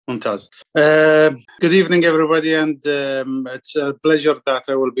ممتاز. Good evening, everybody, and it's a pleasure that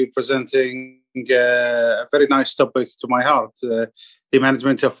I will be presenting a very nice topic to my heart, the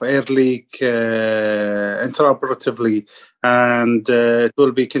management of AirLeak intraoperatively, and it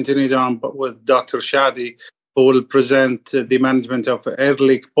will be continued on with Dr. Shadi, who will present the management of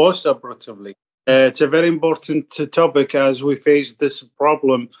AirLeak post-operatively. It's a very important topic as we face this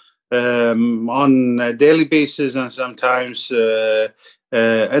problem on a daily basis, and sometimes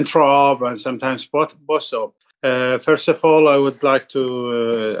intra-op and sometimes post-op. First of all, I would like to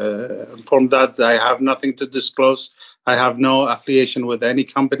inform that I have nothing to disclose. I have no affiliation with any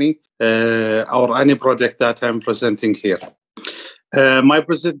company or any project that I'm presenting here. My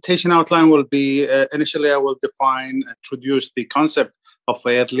presentation outline will be, initially I will introduce the concept of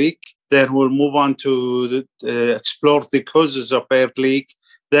AirLeak. Then we'll move on to explore the causes of AirLeak.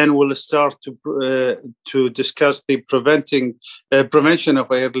 Then we'll start to discuss the prevention of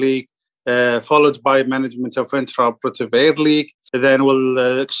AirLeak, followed by management of intraoperative AirLeak. Then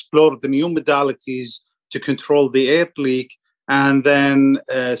we'll explore the new modalities to control the AirLeak, and then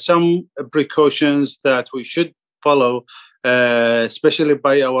some precautions that we should follow, especially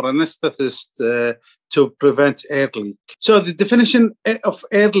by our anesthetist, to prevent AirLeak. So the definition of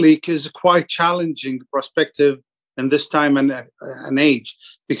AirLeak is quite challenging perspective in this time and age,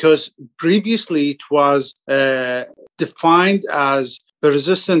 because previously it was defined as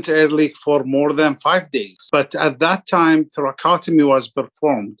persistent AirLeak for more than 5 days. But at that time, thoracotomy was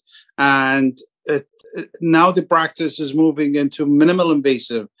performed, and now the practice is moving into minimal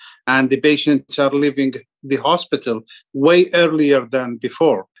invasive, and the patients are leaving the hospital way earlier than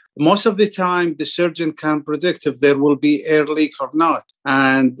before. Most of the time, the surgeon can predict if there will be AirLeak or not.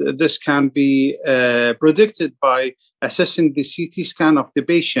 And this can be predicted by assessing the CT scan of the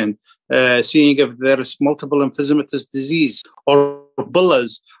patient, seeing if there is multiple emphysematous disease or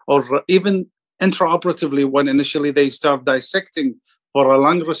bullous, or even intraoperatively, when initially they start dissecting for a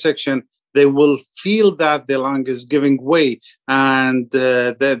lung resection, they will feel that the lung is giving way, and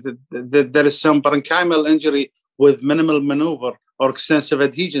there is some parenchymal injury with minimal maneuver or extensive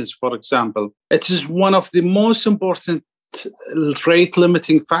adhesions, for example. It is one of the most important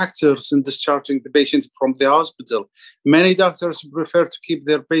rate-limiting factors in discharging the patient from the hospital. Many doctors prefer to keep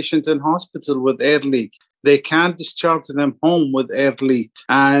their patient in hospital with AirLeak. They can't discharge them home with AirLeak,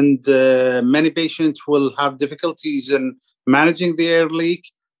 and many patients will have difficulties in managing the AirLeak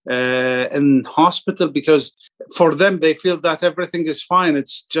in hospital, because for them, they feel that everything is fine.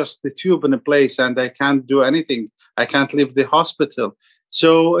 It's just the tube in a place and I can't do anything. I can't leave the hospital.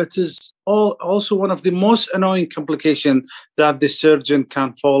 So it is also one of the most annoying complications that the surgeon can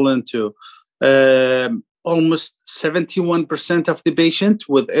fall into. Almost 71% of the patient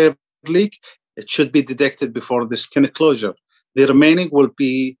with AirLeak, it should be detected before the skin closure. The remaining will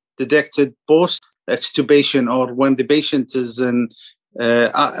be detected post-extubation, or when the patient is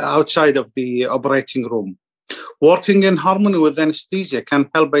outside of the operating room. Working in harmony with anesthesia can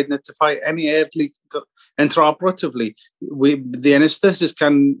help identify any AirLeak intraoperatively. The anesthetist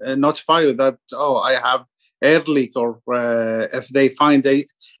can notify you that, I have AirLeak, or if they find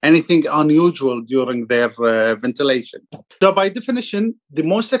anything unusual during their ventilation. So by definition, the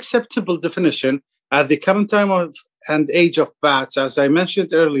most acceptable definition at the current time and age of VATS, as I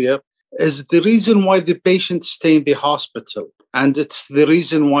mentioned earlier, is the reason why the patient stay in the hospital. And it's the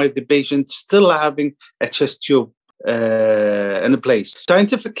reason why the patient still having a chest tube in a place.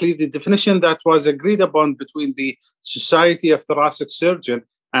 Scientifically, the definition that was agreed upon between the Society of Thoracic Surgeon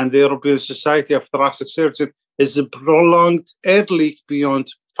and the European Society of Thoracic Surgeon is a prolonged AirLeak beyond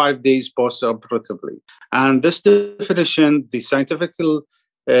 5 days post-operatively. And this definition, the scientific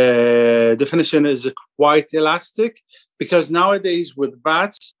definition, is quite elastic, because nowadays with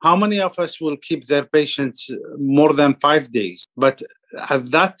VATS, how many of us will keep their patients more than 5 days? But at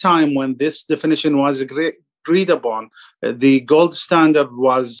that time, when this definition was agreed upon, the gold standard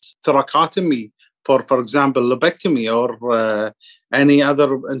was thoracotomy, for example, lobectomy, or any other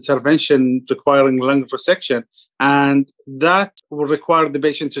intervention requiring lung resection. And that will require the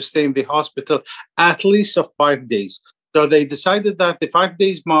patient to stay in the hospital at least of 5 days. So they decided that the 5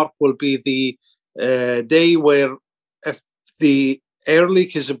 days mark will be the day where, if the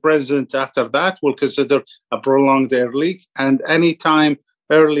AirLeak is present after that, we'll consider a prolonged AirLeak, and any time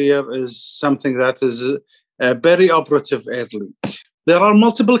earlier is something that is a perioperative AirLeak. There are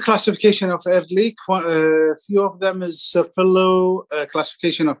multiple classifications of AirLeak. A few of them is Serpillo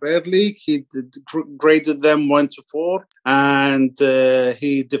classification of AirLeak. He graded them 1 to 4, and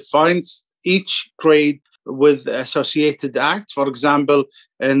he defines each grade with associated acts. For example,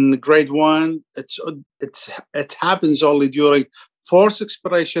 in grade 1, it happens only during forced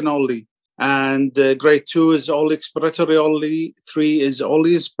expiration only. And grade 2 is all expiratory only, 3 is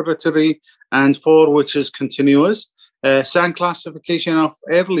only expiratory, and 4, which is continuous. SAN classification of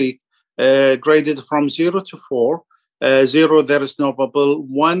AirLeak graded from 0 to 4. 0, there is no bubble.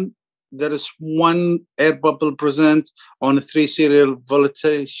 1, there is one air bubble present on a 3 serial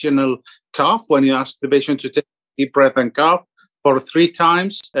volitational cough when you ask the patient to take a deep breath and cough for 3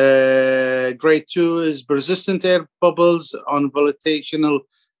 times. Grade 2 is persistent air bubbles on volitational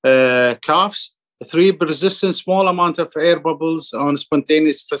coughs. 3, persistent small amount of air bubbles on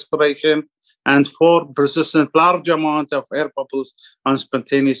spontaneous respiration. And 4, persistent large amount of air bubbles on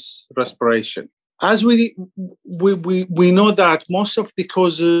spontaneous respiration. As we know that most of the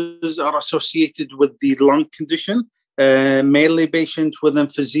causes are associated with the lung condition, mainly patients with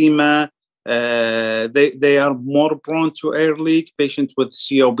emphysema. They are more prone to air leak. Patients with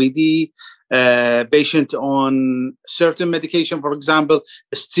COPD, patient on certain medication, for example,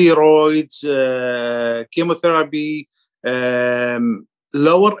 steroids, chemotherapy,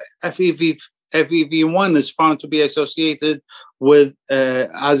 lower FEV1 is found to be associated with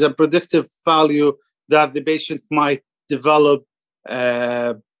as a predictive value that the patient might develop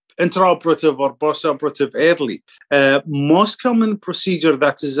intraoperative or postoperative air leak. Most common procedure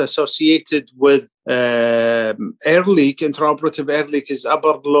that is associated with air leak, intraoperative air leak, is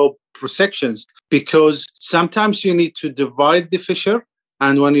upper lobe resections, because sometimes you need to divide the fissure,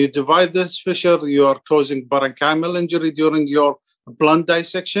 and when you divide this fissure, you are causing parenchymal injury during your blunt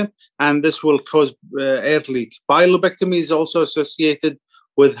dissection, and this will cause air leak. Bilobectomy is also associated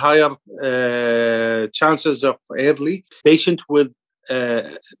with higher chances of air leak. Patient with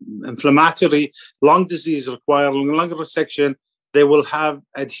inflammatory lung disease requiring lung resection, they will have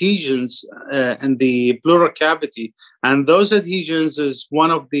adhesions in the pleural cavity, and those adhesions is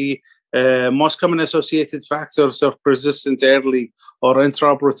one of the most common associated factors of persistent air leak or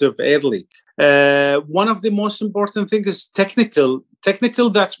intraoperative air leak. One of the most important things is technical. Technical,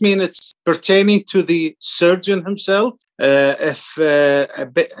 that means it's pertaining to the surgeon himself. If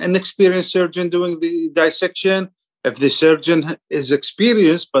an experienced surgeon doing the dissection, if the surgeon is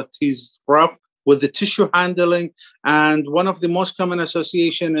experienced but he's rough with the tissue handling, and one of the most common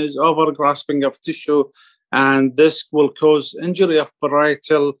association is overgrasping of tissue, and this will cause injury of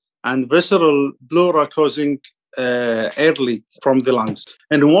parietal and visceral pleura, causing air leak from the lungs.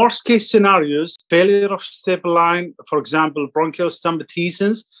 In worst case scenarios, failure of stable line, for example, bronchial stem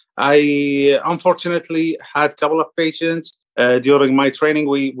adhesions. I unfortunately had a couple of patients during my training.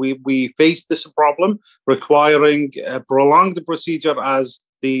 We faced this problem requiring a prolonged procedure as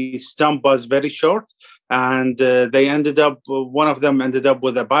the stump was very short, and they ended up, one of them ended up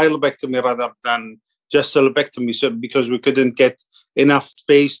with a bilobectomy rather than just a lobectomy, so because we couldn't get enough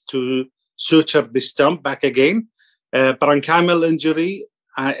space to suture the stump back again. Parenchymal injury,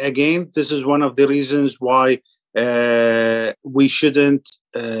 again, this is one of the reasons why we shouldn't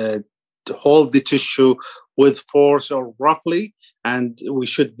hold the tissue with force or roughly, and we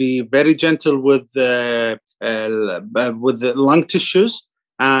should be very gentle with the lung tissues.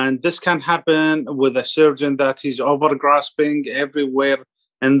 And this can happen with a surgeon that is overgrasping everywhere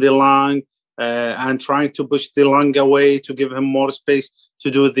in the lung, and trying to push the lung away to give him more space to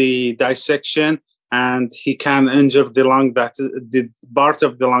do the dissection, and he can injure the lung, that the part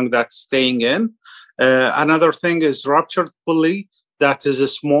of the lung that's staying in. Another thing is ruptured pulley, that is a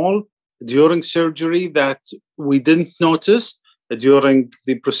small during surgery that we didn't notice during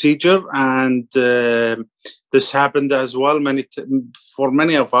the procedure, and this happened as well for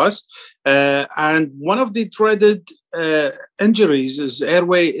many of us. And one of the dreaded injuries is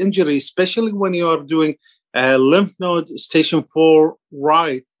airway injury, especially when you are doing lymph node station 4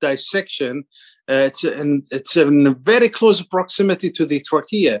 right dissection. It's in very close proximity to the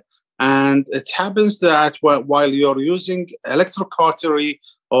trachea, and it happens that while you're using electrocautery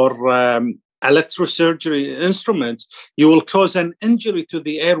or electrosurgery instruments, you will cause an injury to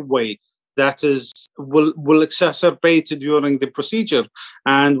the airway that will exacerbate during the procedure,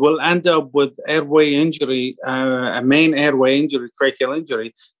 and will end up with airway injury, a main airway injury, tracheal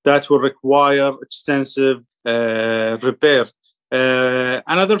injury, that will require extensive repair.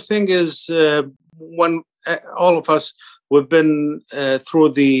 Another thing is when all of us, we've been through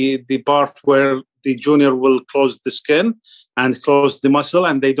the part where the junior will close the skin and close the muscle,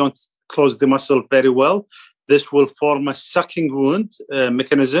 and they don't close the muscle very well. This will form a sucking wound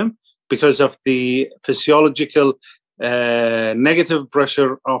mechanism because of the physiological negative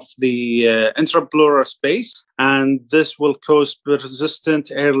pressure of the intrapleural space, and this will cause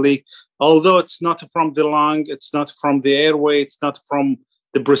persistent air leak. Although it's not from the lung, it's not from the airway, it's not from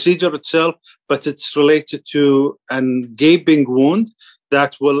the procedure itself, but it's related to an gaping wound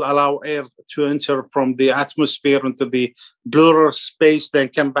that will allow air to enter from the atmosphere into the pleural space, then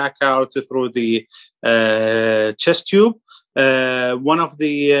come back out through the chest tube. One of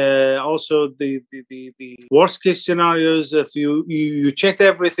the also the worst case scenarios, if you checked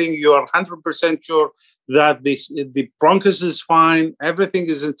everything, you are 100% sure that the bronchus is fine, everything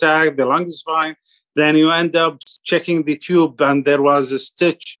is intact, the lung is fine. Then you end up checking the tube, and there was a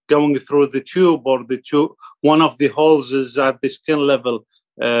stitch going through the tube, or the tube, one of the holes is at the skin level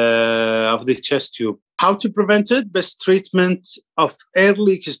of the chest tube. How to prevent it? Best treatment of air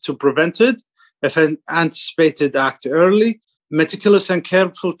leak is to prevent it. If anticipated, act early. Meticulous and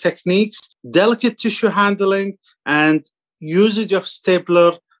careful techniques, delicate tissue handling, and usage of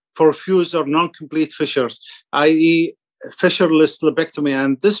stapler for fused or non-complete fissures, i.e. fissure-less lobectomy.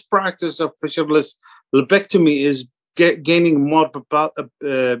 And this practice of fissure-less lobectomy is becoming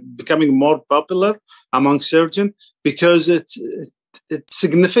more popular among surgeons because it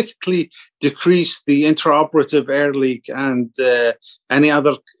significantly decreased the intraoperative air leak and any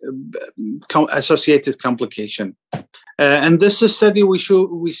other associated complication. In this study,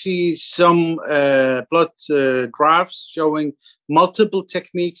 we see some blood graphs showing multiple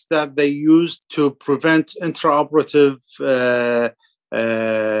techniques that they used to prevent intraoperative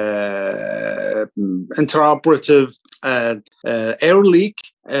air leak.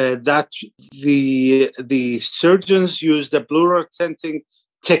 That the surgeons used a pleural tenting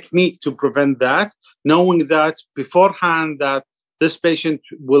technique to prevent that, knowing that beforehand that this patient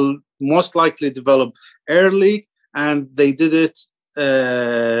will most likely develop air leak, and they did it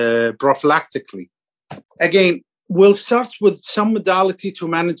prophylactically. Again, we'll start with some modality to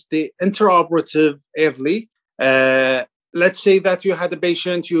manage the intraoperative air leak. Let's say that you had a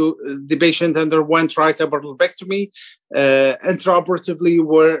patient, the patient underwent right upper lobectomy, intraoperatively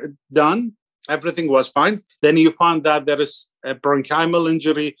were done, everything was fine. Then you found that there is a bronchial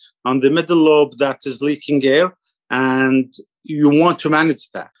injury on the middle lobe that is leaking air, and you want to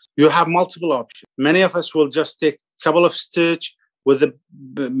manage that. You have multiple options. Many of us will just take a couple of stitches with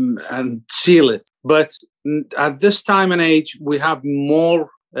and seal it. But at this time and age, we have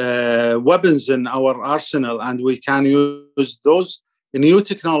more weapons in our arsenal, and we can use those new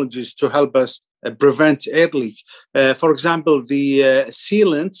technologies to help us prevent air leak. For example, the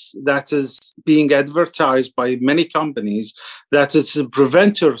sealants that is being advertised by many companies, that it's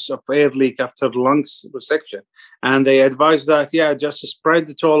preventers of air leak after lungs resection. And they advise that, just spread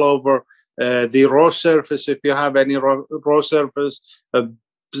it all over the raw surface. If you have any raw surface,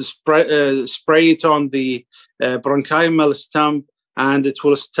 spray it on the bronchial stump, and it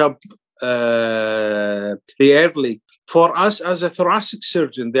will stop the air leak. For us as a thoracic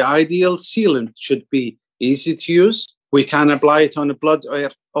surgeon, the ideal sealant should be easy to use. We can apply it on a blood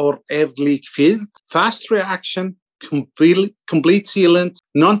or air leak field. Fast reaction, complete sealant,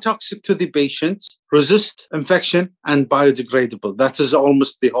 non-toxic to the patient, resist infection, and biodegradable. That is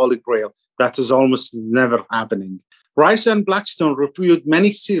almost the holy grail. That is almost never happening. Rice and Blackstone reviewed many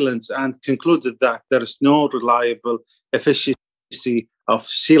sealants and concluded that there is no reliable efficiency of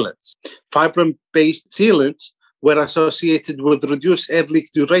sealants. Fibrin-based sealants were associated with reduced air leak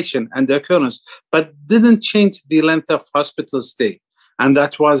duration and occurrence, but didn't change the length of hospital stay. And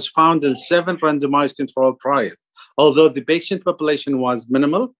that was found in 7 randomized controlled trials. Although the patient population was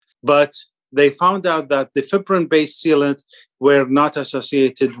minimal, but they found out that the fibrin-based sealants were not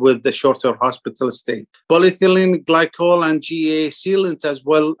associated with the shorter hospital stay. Polyethylene glycol and GA sealant, as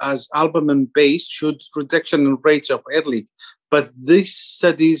well as albumin-based, showed reduction in rates of air leak. But these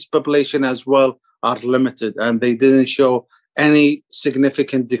studies' population as well are limited, and they didn't show any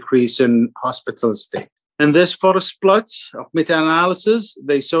significant decrease in hospital stay. In this forest plot of meta-analysis,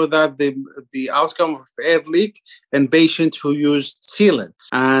 they saw that the outcome of air leak in patients who used sealants,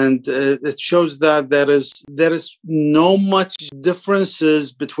 and it shows that there is no much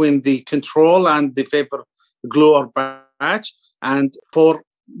differences between the control and the vapor glue or patch. And for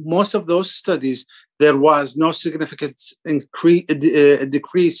most of those studies, there was no significant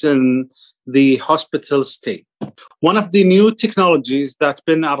decrease in the hospital stay. One of the new technologies that's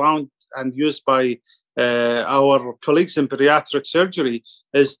been around and used by our colleagues in pediatric surgery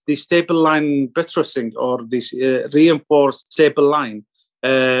is the staple line buttressing, or this reinforced staple line.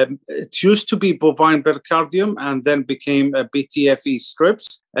 It used to be bovine pericardium and then became a BTFE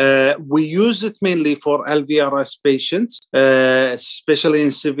strips. We use it mainly for LVRS patients, especially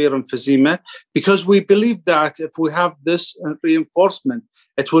in severe emphysema, because we believe that if we have this reinforcement,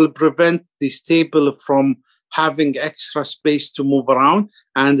 it will prevent the staple from having extra space to move around,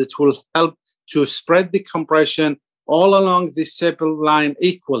 and it will help to spread the compression all along the sepal line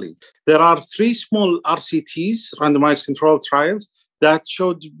equally. There are 3 small RCTs, randomized controlled trials, that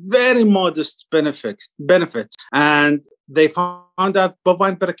showed very modest benefits. And they found that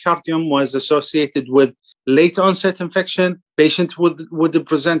bovine pericardium was associated with late onset infection. Patients would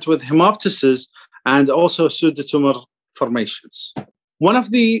present with hemoptysis and also pseudotumor formations. One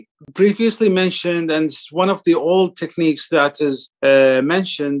of the previously mentioned, and one of the old techniques that is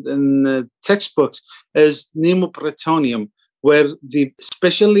mentioned in textbooks, is pneumoperitoneum, where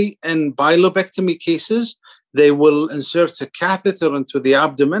especially in bilobectomy cases, they will insert a catheter into the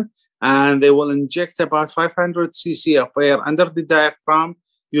abdomen and they will inject about 500 cc of air under the diaphragm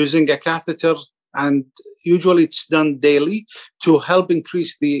using a catheter, and usually it's done daily to help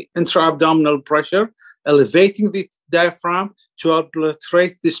increase the intra-abdominal pressure, elevating the diaphragm to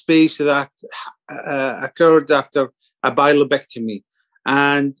obliterate the space that occurred after a bilobectomy.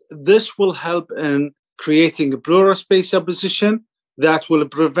 And this will help in creating a pleural space apposition that will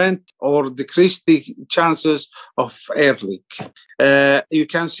prevent or decrease the chances of air leak. You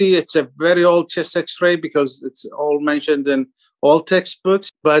can see it's a very old chest X-ray because it's all mentioned in all textbooks,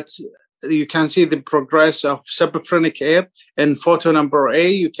 but you can see the progress of subphrenic air. In photo number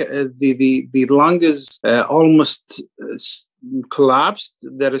A, the lung is almost collapsed.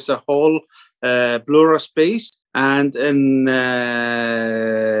 There is a whole pleural space, and in A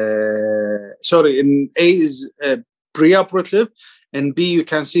is preoperative. In B, you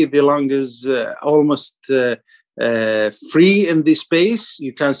can see the lung is almost free in the space.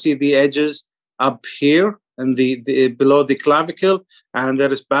 You can see the edges up here and the below the clavicle, and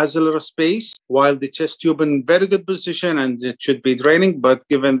there is basilar space, while the chest tube in very good position and it should be draining. But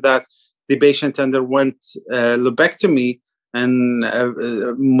given that the patient underwent lobectomy and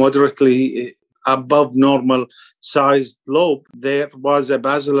moderately above normal sized lobe, there was a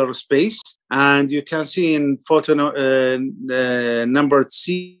basilar space. And you can see in photo number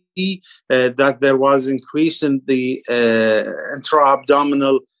C that there was increase in the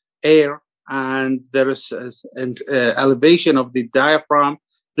intra-abdominal air, and there is an elevation of the diaphragm.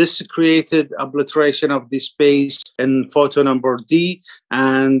 This created obliteration of the space in photo number D,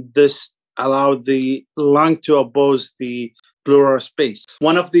 and this allowed the lung to oppose the pleural space.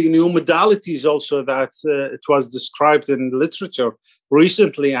 One of the new modalities also that it was described in literature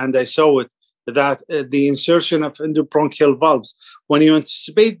recently, and I saw it, that the insertion of endobronchial valves. When you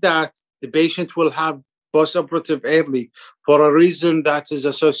anticipate that the patient will have postoperative air leak for a reason that is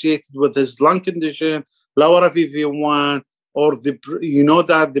associated with his lung condition, lower FEV1, or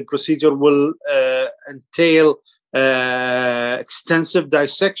that the procedure will entail extensive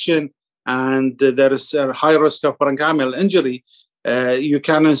dissection and there is a high risk of parenchymal injury, you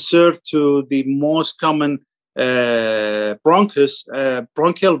can insert to the most common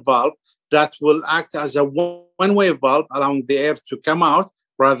bronchial valve that will act as a one-way valve, allowing the air to come out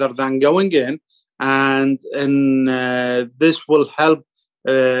rather than going in. And this will help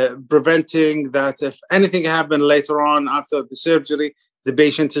preventing that if anything happened later on after the surgery, the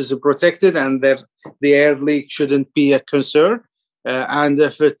patient is protected and the air leak shouldn't be a concern. And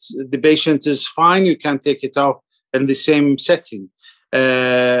if the patient is fine, you can take it off in the same setting.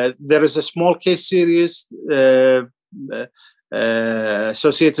 There is a small case series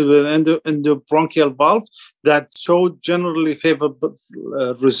associated with endobronchial valve that showed generally favorable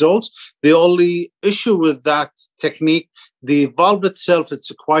results. The only issue with that technique, the valve itself,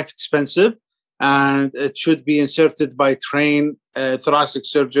 it's quite expensive, and it should be inserted by trained thoracic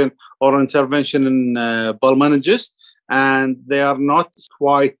surgeon or intervention pulmonologist, and they are not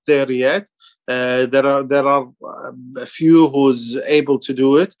quite there yet. There are a few who's able to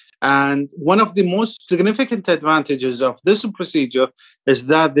do it. And one of the most significant advantages of this procedure is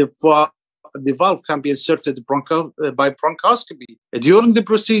that the valve can be inserted by bronchoscopy during the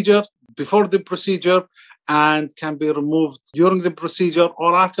procedure, before the procedure, and can be removed during the procedure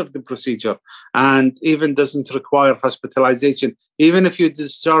or after the procedure, and even doesn't require hospitalization. Even if you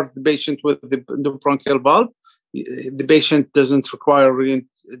discharge the patient with the bronchial valve, the patient doesn't require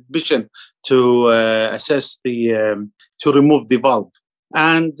readmission to assess to remove the valve.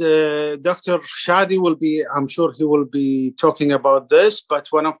 And Dr. Shadi I'm sure he will be talking about this, but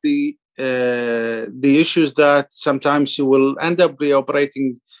one of the issues that sometimes you will end up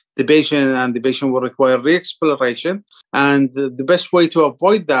reoperating the patient and the patient will require re-exploration. And the best way to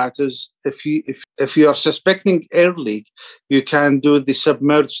avoid that is if you are suspecting air leak, you can do the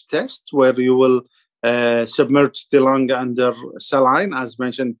submerged test where you will submerge the lung under saline, as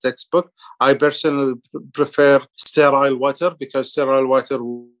mentioned textbook. I personally prefer sterile water because sterile water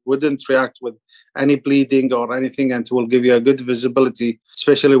wouldn't react with any bleeding or anything, and will give you a good visibility,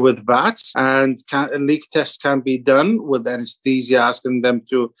 especially with VATS. And leak tests can be done with anesthesia, asking them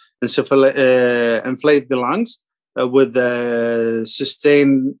to inflate the lungs with a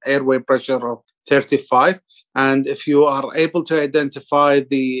sustained airway pressure of 35. And if you are able to identify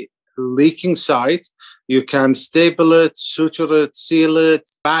the leaking site, you can staple it, suture it, seal it,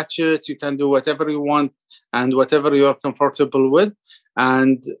 patch it. You can do whatever you want and whatever you are comfortable with.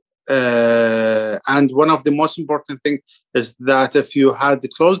 And one of the most important thing is that if you had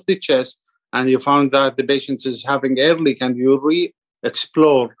closed the chest and you found that the patient is having air leak and you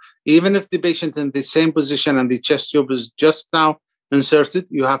re-explore, even if the patient in the same position and the chest tube is just now inserted,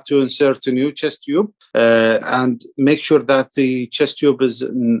 you have to insert a new chest tube and make sure that the chest tube is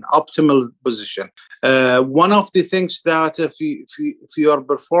in optimal position. One of the things that if you are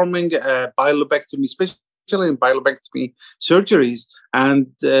performing bilobectomy, especially in bilobectomy surgeries, and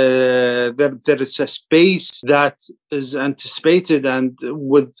there is a space that is anticipated, and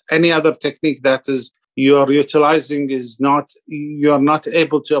with any other technique that is you are utilizing you are not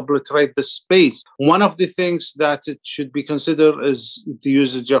able to obliterate the space. One of the things that it should be considered is the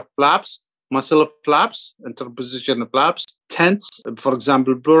usage of flaps, muscle flaps, interposition flaps, tents, for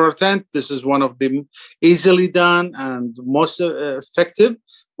example, pleural tent. This is one of the easily done and most effective,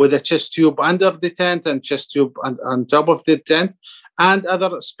 with a chest tube under the tent and chest tube on top of the tent, and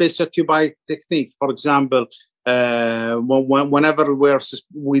other space occupying technique. For example, whenever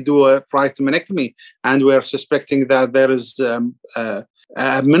we do a right pneumonectomy and we are suspecting that there is a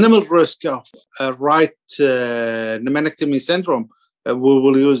minimal risk of right pneumonectomy syndrome, we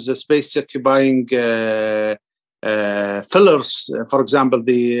will use the space occupying fillers, for example,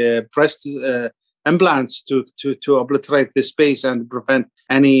 the breast implants to obliterate the space and prevent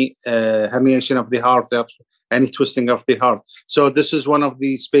any herniation of the heart or any twisting of the heart. So this is one of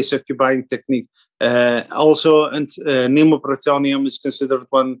the space occupying technique. Also, pneumoperitoneum is considered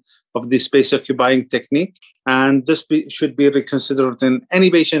one of the space occupying technique, and this should be reconsidered in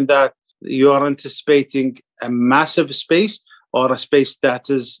any patient that you are anticipating a massive space or a space that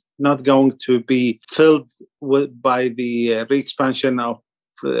is not going to be filled by the re-expansion of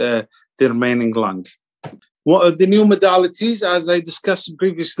the remaining lung. One of the new modalities, as I discussed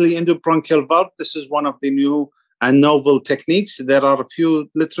previously, endobronchial valve. This is one of the new and novel techniques. There are a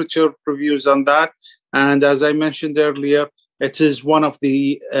few literature reviews on that. And as I mentioned earlier, it is one of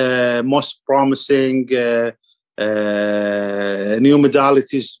the most promising new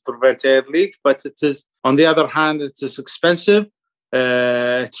modalities to prevent air leak. But it is, on the other hand, it is expensive.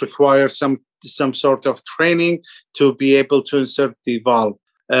 It requires some sort of training to be able to insert the valve.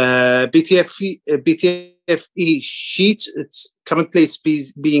 BTFE sheets, currently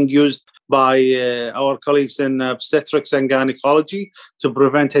being used by our colleagues in obstetrics and gynecology to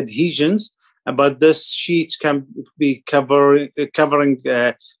prevent adhesions, but this sheets can be covering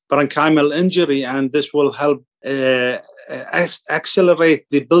parenchymal injury, and this will help accelerate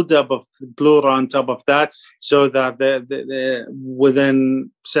the buildup of pleura on top of that, so that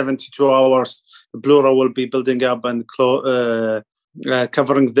within 72 hours, the pleura will be building up and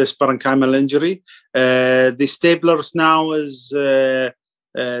covering this parenchymal injury. The staplers now is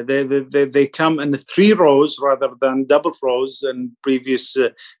they come in 3 rows rather than double rows in previous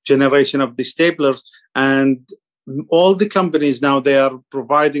generation of the staplers, and all the companies now, they are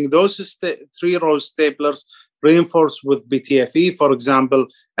providing those 3-row staplers reinforced with BTFE. For example,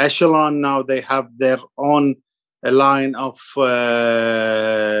 Echelon, now they have their own line of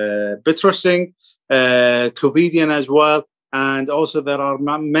buttressing, Covidian as well. And also there are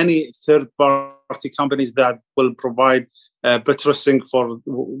many third-party companies that will provide buttressing for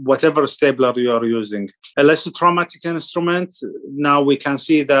whatever stapler you are using. A less traumatic instrument, now we can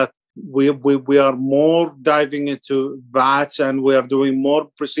see that we are more diving into VATS, and we are doing more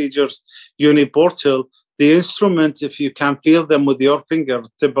procedures uniportal. The instrument, if you can feel them with your finger,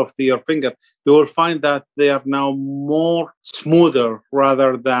 tip of your finger, you will find that they are now more smoother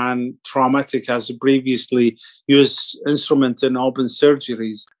rather than traumatic as previously used instrument in open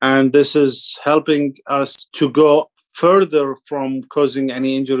surgeries. And this is helping us to go further from causing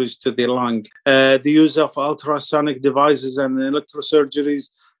any injuries to the lung. The use of ultrasonic devices and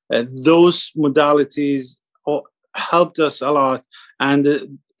electrosurgeries, those modalities helped us a lot.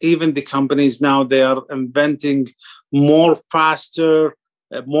 And even the companies now, they are inventing more faster,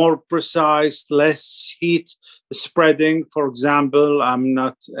 more precise, less heat spreading. For example, I'm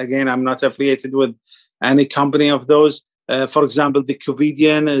not affiliated with any company of those. For example, the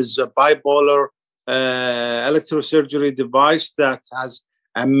Covidian is a bipolar electrosurgery device that has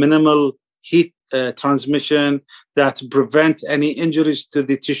a minimal heat transmission that prevent any injuries to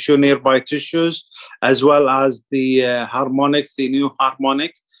the tissue, nearby tissues, as well as the harmonic. The new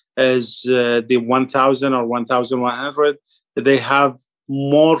harmonic is the 1000 or 1100. They have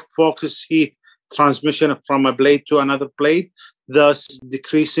more focused heat transmission from a blade to another blade, thus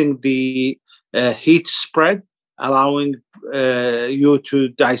decreasing the heat spread, allowing you to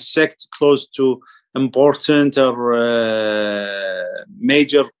dissect close to important or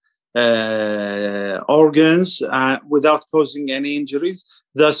major organs without causing any injuries,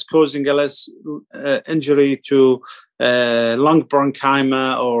 thus causing a less injury to lung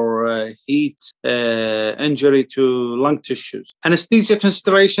parenchyma or heat injury to lung tissues. Anesthesia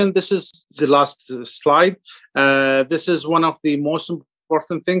consideration, this is the last slide. This is one of the most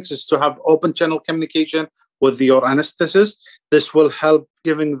important things, is to have open channel communication with your anesthetist. This will help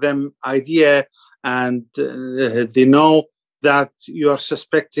giving them idea, and they know that you are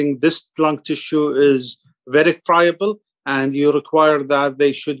suspecting this lung tissue is very friable, and you require that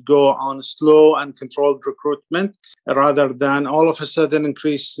they should go on slow and controlled recruitment rather than all of a sudden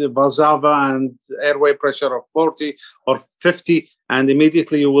increase Valsalva and airway pressure of 40 or 50, and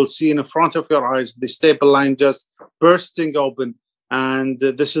immediately you will see in front of your eyes the staple line just bursting open, and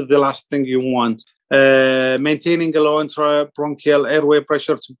this is the last thing you want. Maintaining a low intrabronchial airway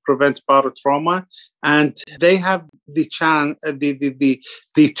pressure to prevent barotrauma, and they have the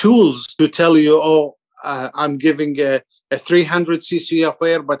tools to tell you, I'm giving a 300 cc of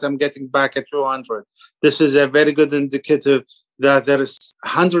air, but I'm getting back at 200. This is a very good indicative that there is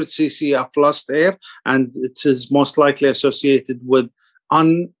 100 cc of lost air, and it is most likely associated with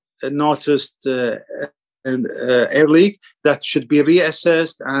unnoticed air leak that should be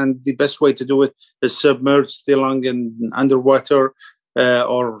reassessed. And the best way to do it is submerge the lung in underwater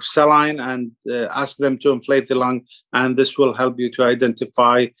or saline and ask them to inflate the lung, and this will help you to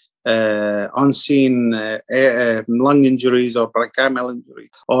identify unseen lung injuries or parenchymal injuries,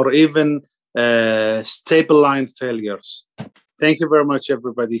 or even staple line failures. Thank you very much,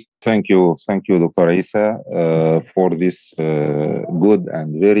 everybody. Thank you, Dr. Isa, for this good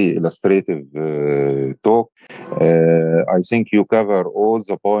and very illustrative talk. I think you cover all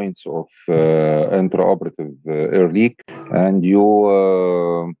the points of intraoperative AirLeak, and you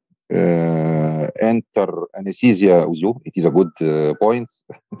enter anesthesia with you. It is a good point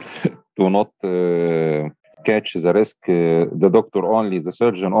to not catch the risk, the doctor only, the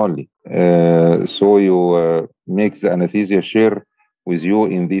surgeon only. So you make the anesthesia share with you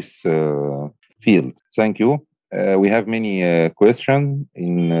in this field. Thank you. We have many questions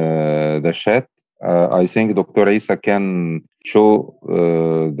in the chat. I think Dr. Isa can show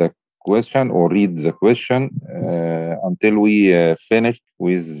the question or read the question until we finish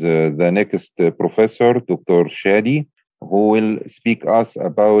with the next professor, Dr. Shadi, who will speak us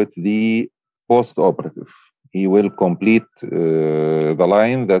about the post-operative. He will complete the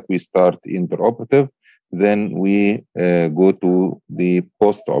line that we start interoperative, then we go to the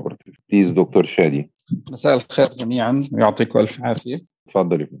post-operative. Please, Dr. Shadi. مساء الخير جميعا ويعطيكم ألف عافية.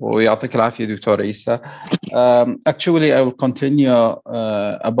 تفضلي. ويعطيك العافية دكتور عيسى. Actually, I will continue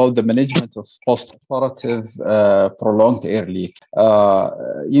about the management of post-operative prolonged air leak.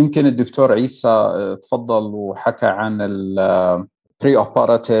 يمكن الدكتور عيسى تفضل وحكى عن ال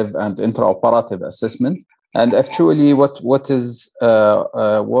pre-operative and intraoperative assessment. And actually, what is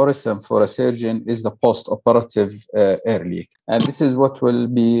worrisome for a surgeon is the post-operative air leak. And this is what will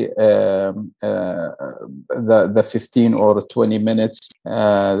be the 15 or 20 minutes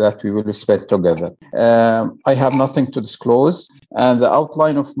that we will spend together. I have nothing to disclose, and the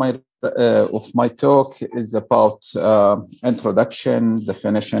outline of my talk is about introduction,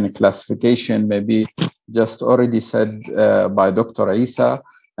 definition, classification, maybe just already said by Dr. Isa,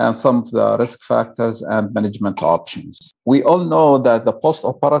 and some of the risk factors and management options. We all know that the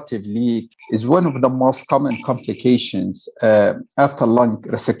post-operative leak is one of the most common complications after lung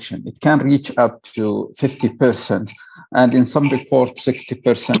resection. It can reach up to 50%, and in some reports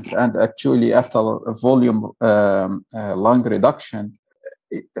 60%. And actually, after a volume lung reduction,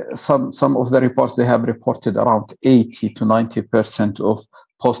 some of the reports, they have reported around 80 to 90% of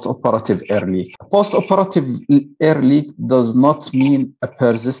post-operative air leak. Post-operative air leak does not mean a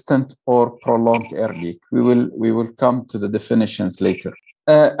persistent or prolonged air leak. We will come to the definitions later.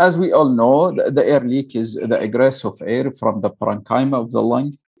 As we all know, the air leak is the egress of air from the parenchyma of the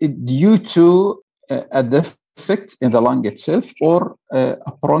lung due to a defect in the lung itself, or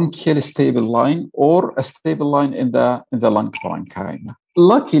a bronchial stable line, or a stable line in the lung parenchyma.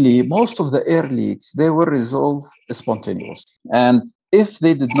 Luckily, most of the air leaks, they were resolved spontaneously. And if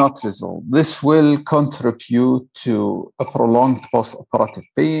they did not resolve, this will contribute to a prolonged post-operative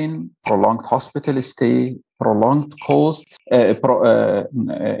pain, prolonged hospital stay, prolonged cost,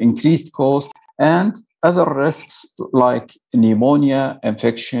 increased cost, and other risks like pneumonia,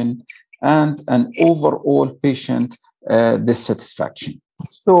 infection, and an overall patient dissatisfaction.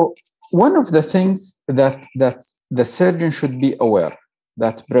 So one of the things that the surgeon should be aware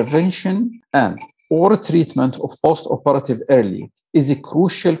that prevention and or treatment of post-operative AirLeak is a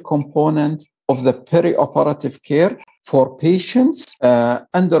crucial component of the perioperative care for patients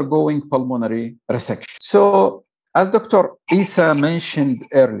undergoing pulmonary resection. So, as Dr. Isa mentioned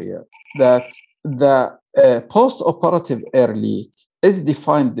earlier, that the post-operative AirLeak is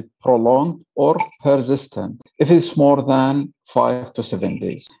defined as prolonged or persistent if it's more than 5 to 7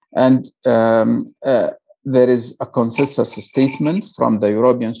 days. And there is a consensus statement from the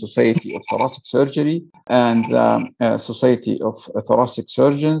European Society of Thoracic Surgery and Society of Thoracic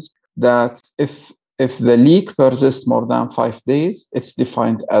Surgeons that if the leak persists more than 5 days, it's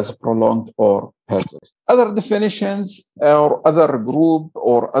defined as prolonged or persistent. Other definitions or other group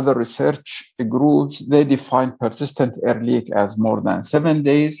or other research groups, they define persistent AirLeak as more than 7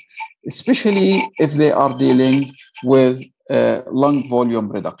 days, especially if they are dealing with lung volume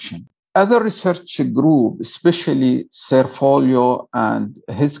reduction. Other research group, especially Serfolio and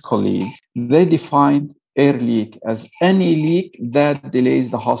his colleagues, they defined AirLeak as any leak that delays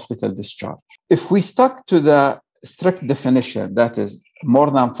the hospital discharge. If we stuck to the strict definition, that is more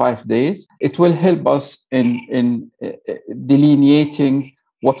than 5 days, it will help us in delineating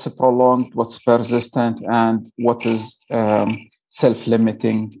what's prolonged, what's persistent, and what is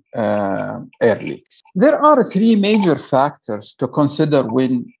self-limiting AirLeaks. There are 3 major factors to consider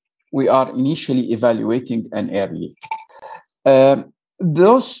when we are initially evaluating an AirLeak.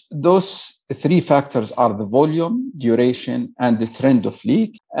 Those 3 factors are the volume, duration, and the trend of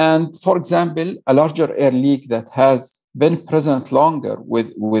leak. And for example, a larger AirLeak that has been present longer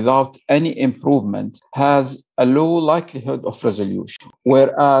without any improvement has a low likelihood of resolution,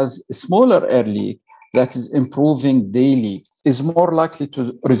 whereas a smaller AirLeak that is improving daily is more likely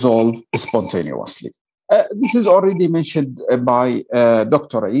to resolve spontaneously. This is already mentioned by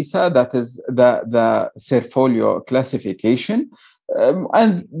Dr. Isa, that is the Serfolio classification.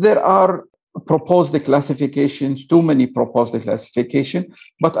 And there are proposed classifications, too many proposed classifications,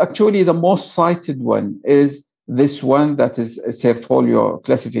 but actually the most cited one is this one that is a Serfolio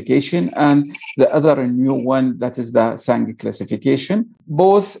classification, and the other new one that is the Sang classification.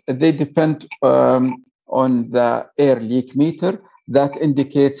 Both, they depend on the AirLeak meter that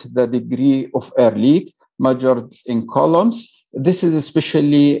indicates the degree of AirLeak measured in columns. This is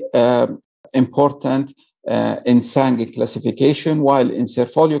especially important in Sang classification, while in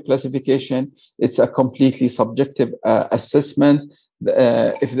Serfolio classification, it's a completely subjective assessment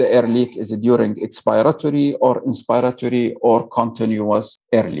if the AirLeak is during expiratory or inspiratory or continuous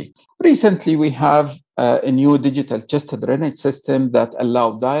AirLeak. Recently, we have a new digital chest drainage system that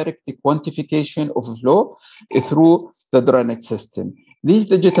allows direct quantification of flow through the drainage system. These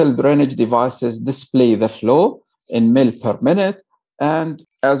digital drainage devices display the flow in mil per minute, and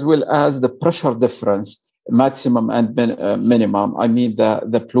as well as the pressure difference, maximum and minimum, I mean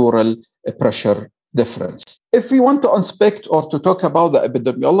the plural pressure difference. If we want to inspect or to talk about the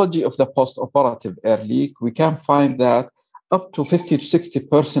epidemiology of the post-operative AirLeak, we can find that up to 50 to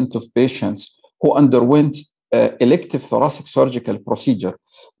 60% of patients who underwent elective thoracic surgical procedure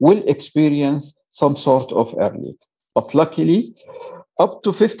will experience some sort of AirLeak. But luckily, up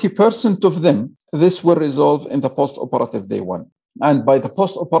to 50% of them, this will resolve in the post-operative day 1. And by the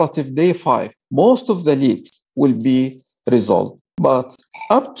post-operative day 5, most of the leaks will be resolved. But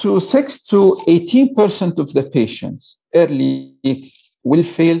up to 6 to 18% of the patients, AirLeak will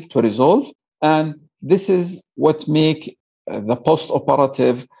fail to resolve. And this is what makes the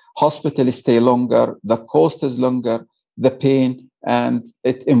post-operative hospital stay longer, the cost is longer, the pain, and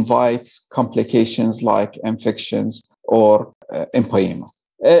it invites complications like infections or empyema.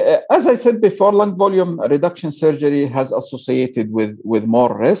 As I said before, lung volume reduction surgery has associated with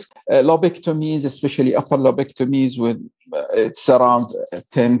more risk. Lobectomies, especially upper lobectomies, it's around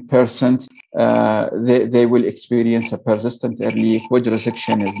 10%. They will experience a persistent AirLeak, which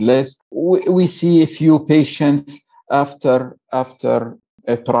resection is less. We see a few patients after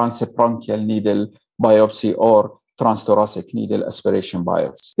a transbronchial needle biopsy or transthoracic needle aspiration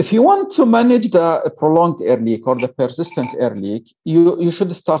biopsy. If you want to manage the prolonged AirLeak or the persistent AirLeak, you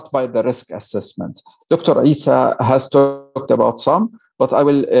should start by the risk assessment. Dr. Isa has talked about some, but I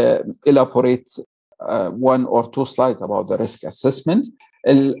will elaborate 1 or 2 slides about the risk assessment.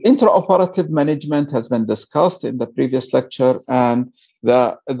 Intraoperative management has been discussed in the previous lecture, and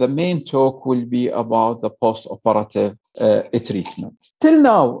the main talk will be about the post-operative treatment. Till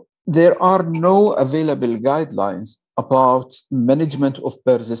now, there are no available guidelines about management of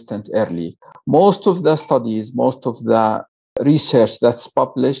persistent AirLeak. Most of the studies, most of the research that's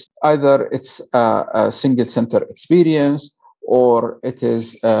published, either it's a single center experience or it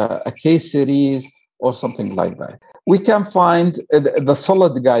is a case series or something like that. We can find the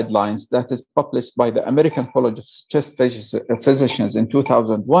solid guidelines that is published by the American College of Chest Physicians in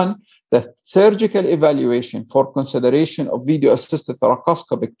 2001, that surgical evaluation for consideration of video-assisted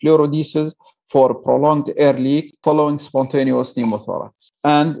thoracoscopic pleurodesis for prolonged AirLeak following spontaneous pneumothorax.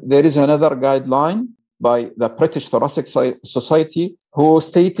 And there is another guideline by the British Thoracic Society, who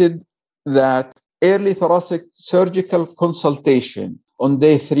stated that early thoracic surgical consultation on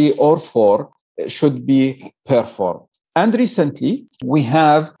day 3 or 4 should be performed. And recently, we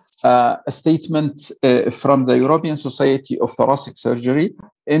have a statement from the European Society of Thoracic Surgery,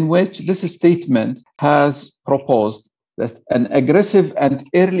 in which this statement has proposed that an aggressive and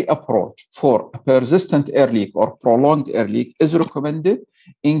early approach for a persistent AirLeak or prolonged AirLeak is recommended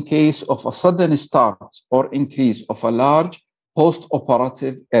in case of a sudden start or increase of a large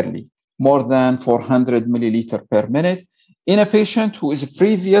post-operative AirLeak, more than 400 milliliter per minute, in a patient who is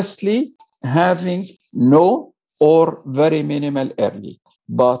previously having no or very minimal AirLeak.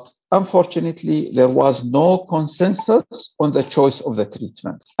 But unfortunately, there was no consensus on the choice of the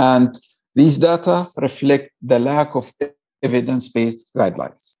treatment. And these data reflect the lack of evidence-based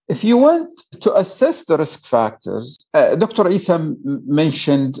guidelines. If you want to assess the risk factors, Dr. Isa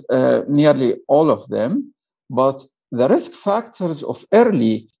mentioned nearly all of them, but the risk factors of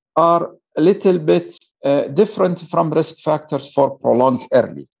AirLeak are a little bit different from risk factors for prolonged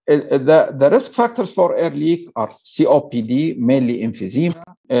AirLeak. The risk factors for AirLeak are COPD, mainly emphysema,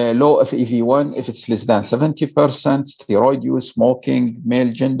 low FEV1 if it's less than 70%, steroid use, smoking,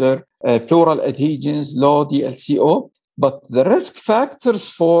 male gender, pleural adhesions, low DLCO. But the risk factors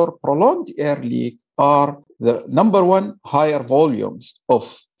for prolonged AirLeak are the number one, higher volumes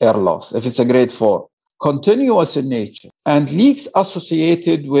of air loss, if it's a grade 4, continuous in nature, and leaks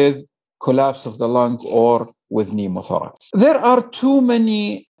associated with collapse of the lung or with pneumothorax. There are too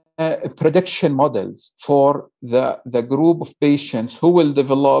many prediction models for the group of patients who will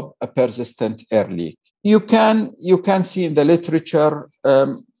develop a persistent AirLeak. You can see in the literature,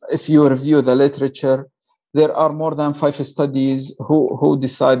 if you review the literature, there are more than 5 studies who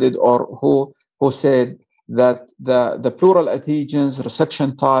decided or who said that the pleural adhesions,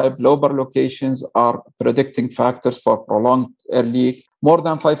 resection type, lobar locations are predicting factors for prolonged AirLeak. More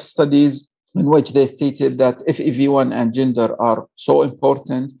than 5 studies in which they stated that FEV1 and gender are so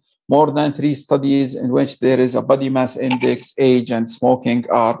important. More than 3 studies in which there is a body mass index, age, and smoking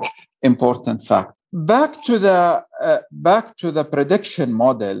are important factors. Back to the prediction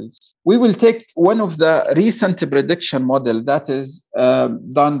models, we will take one of the recent prediction model that is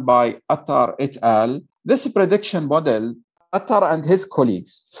done by Attar et al. This prediction model, Attar and his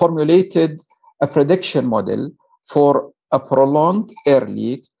colleagues formulated a prediction model for a prolonged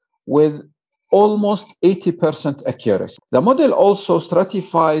AirLeak with almost 80% accuracy. The model also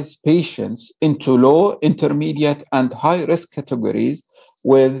stratifies patients into low, intermediate, and high risk categories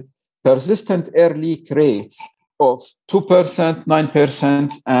with persistent AirLeak rates of 2%,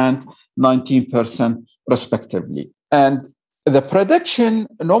 9%, and 19% respectively. And the prediction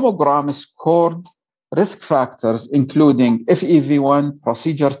nomogram scored risk factors including FEV1,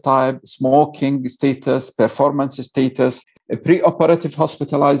 procedure type, smoking status, performance status, preoperative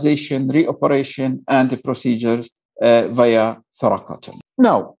hospitalization, reoperation, and the procedures via thoracotomy.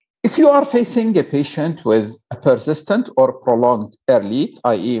 Now, if you are facing a patient with a persistent or prolonged AirLeak,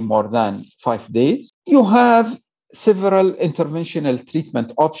 i.e. more than 5 days, you have several interventional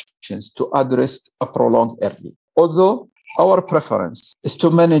treatment options to address a prolonged AirLeak. Although our preference is to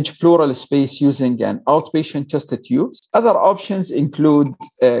manage pleural space using an outpatient chest tube, other options include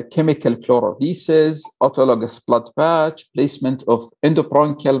chemical pleurodesis, autologous blood patch, placement of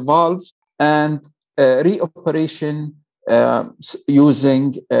endobronchial valves, and reoperation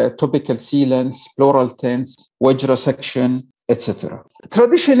using topical sealants, pleural tents, wedge resection, etc.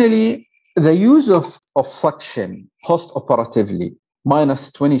 Traditionally, the use of suction post-operatively,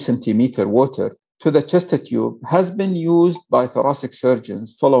 minus 20 centimeter water, to the chest tube has been used by thoracic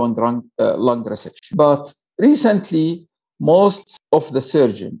surgeons following lung resection. But recently, most of the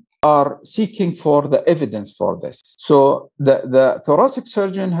surgeons are seeking for the evidence for this. So the thoracic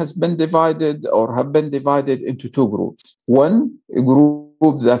surgeon has been divided or have been divided into 2 groups. One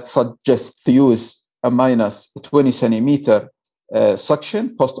group that suggests to use a minus 20 centimeter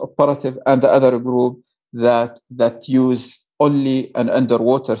suction post-operative, and the other group that use only an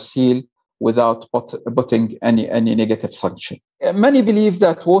underwater seal without putting any negative suction. Many believe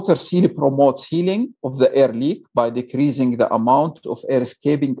that water seal promotes healing of the air leak by decreasing the amount of air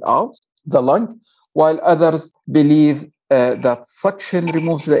escaping out the lung, while others believe that suction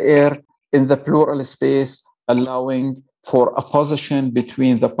removes the air in the pleural space, allowing for a position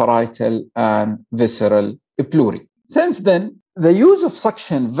between the parietal and visceral pleurae. Since then, the use of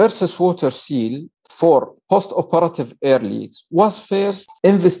suction versus water seal for post-operative air leaks was first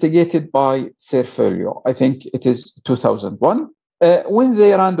investigated by Cerfolio. I think it is 2001, when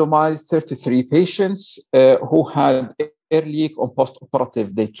they randomized 33 patients who had air leak on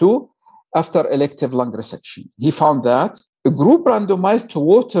post-operative day 2 after elective lung resection. He found that a group randomized to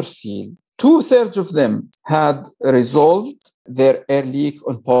water seal, 2/3 of them had resolved their air leak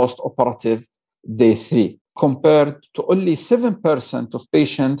on post-operative day 3, compared to only 7% of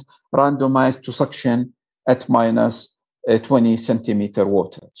patients randomized to suction at minus 20 centimeter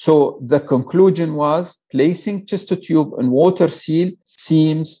water. So the conclusion was placing chest tube on water seal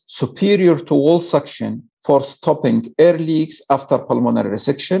seems superior to wall suction for stopping air leaks after pulmonary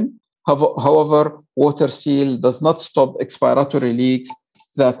resection. However, water seal does not stop expiratory leaks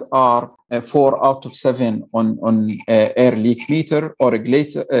that are 4 out of 7 on air leak meter or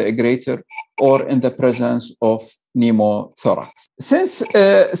greater, or in the presence of pneumothorax. Since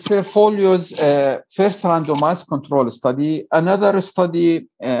Cerfolio's first randomized control study, another study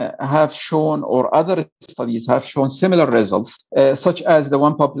have shown, or other studies have shown similar results, such as the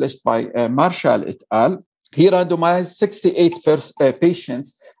one published by Marshall et al. He randomized 68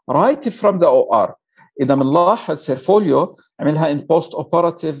 patients right from the OR. إذا بنلاحظ Cerfolio عملها in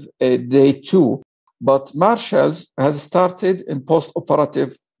post-operative day 2, but Marshall has started in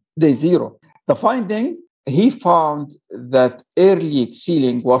post-operative day 0. The finding, he found that air leak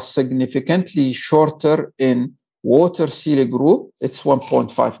sealing was significantly shorter in water seal group, it's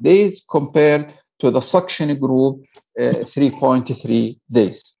 1.5 days, compared to the suction group, 3.3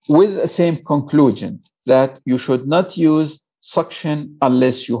 days, with the same conclusion that you should not use suction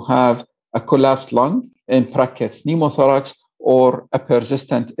unless you have a collapsed lung, in brackets pneumothorax, or a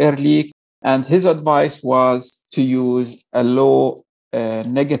persistent air leak. And his advice was to use a low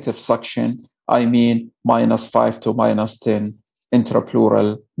negative suction, I mean -5 to -10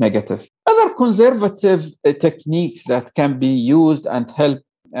 intrapleural negative. Other conservative techniques that can be used and help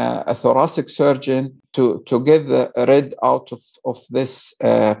a thoracic surgeon to get rid out of this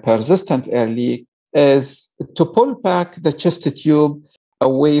persistent air leak is to pull back the chest tube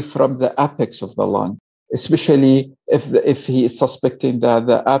away from the apex of the lung, especially if he is suspecting that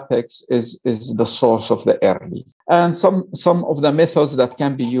the apex is the source of the air leak. And some of the methods that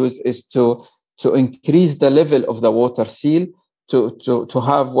can be used is to increase the level of the water seal, to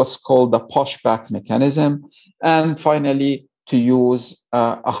have what's called the pushback mechanism, and finally to use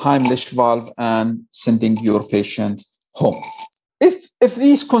a Heimlich valve and sending your patient home. If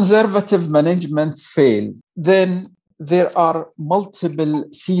these conservative managements fail, then there are multiple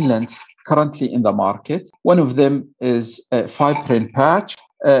sealants currently in the market. One of them is a fibrin patch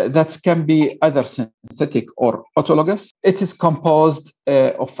that can be either synthetic or autologous. It is composed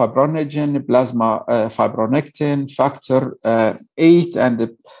of fibrinogen, plasma fibronectin, factor 8, and the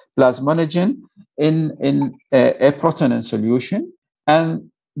plasminogen in a protein in solution. And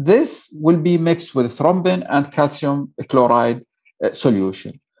this will be mixed with thrombin and calcium chloride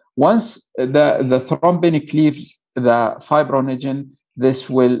solution. Once the thrombin cleaves the fibrinogen, this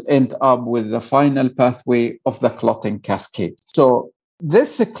will end up with the final pathway of the clotting cascade. So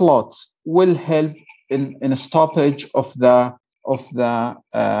this clot will help in a stoppage of the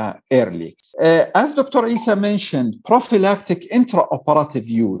air leaks. As Dr. Isa mentioned, prophylactic intraoperative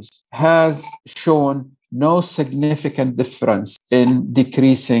use has shown no significant difference in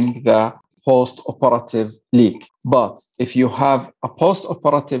decreasing the post-operative leak. But if you have a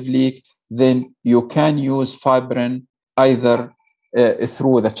post-operative leak, then you can use fibrin either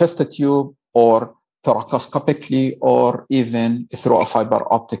through the chest tube or thoracoscopically, or even through a fiber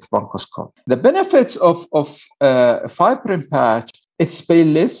optic bronchoscope. The benefits of fibrin patch, it's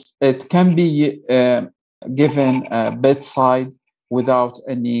painless. It can be given bedside without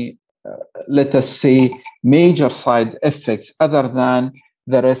any, let us say, major side effects other than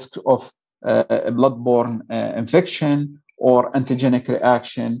the risk of bloodborne infection or antigenic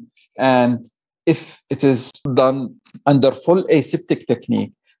reaction. And if it is done under full aseptic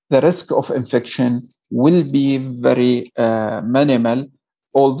technique, the risk of infection will be very minimal,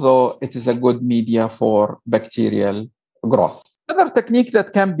 although it is a good media for bacterial growth. Another technique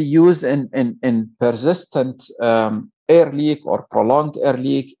that can be used in persistent AirLeak or prolonged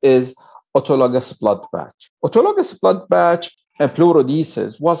AirLeak is autologous blood batch. Autologous blood batch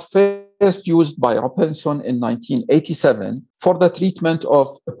pleurodesis was first used by Robinson in 1987 for the treatment of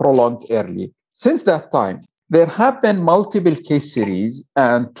prolonged AirLeak. Since that time, there have been multiple case series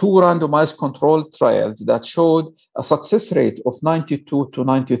and 2 randomized controlled trials that showed a success rate of 92 to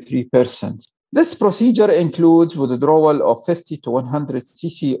 93%. This procedure includes withdrawal of 50 to 100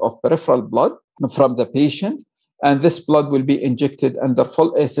 cc of peripheral blood from the patient, and this blood will be injected under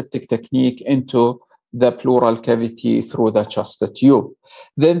full aseptic technique into the pleural cavity through the chest tube.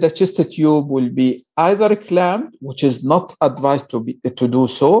 Then the chest tube will be either clamped, which is not advised to do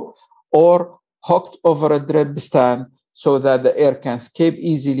so, or hooked over a drip stand so that the air can escape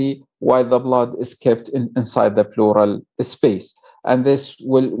easily while the blood is kept inside the pleural space. And this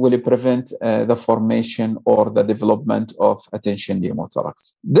will prevent the formation or the development of attention pneumothorax.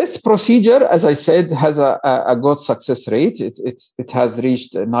 This procedure, as I said, has a good success rate. It has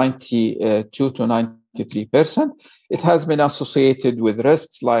reached 92 to 93%. It has been associated with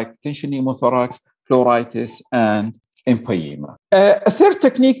risks like tension pneumothorax, pleuritis, and empyema. A third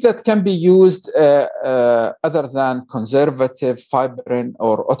technique that can be used other than conservative fibrin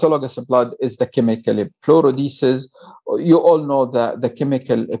or autologous blood is the chemical pleurodesis. You all know that the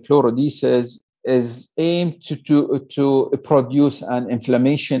chemical pleurodesis is aimed to produce an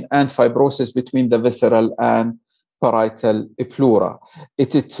inflammation and fibrosis between the visceral and parietal pleura.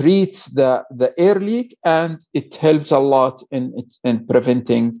 It treats the air leak, and it helps a lot in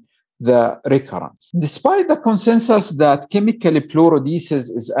preventing the recurrence. Despite the consensus that chemical pleurodesis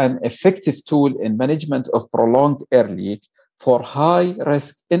is an effective tool in management of prolonged air leak for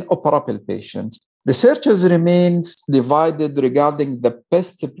high-risk inoperable patients, researchers remain divided regarding the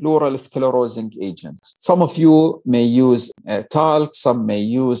best pleural sclerosing agents. Some of you may use talc, some may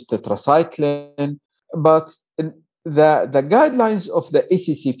use tetracycline, but the guidelines of the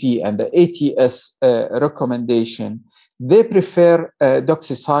ACCP and the ATS recommendation, they prefer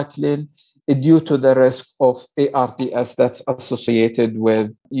doxycycline due to the risk of ARDS that's associated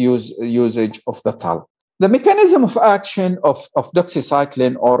with usage of the talc. The mechanism of action of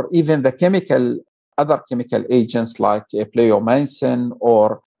doxycycline, or even the other chemical agents like pleomycin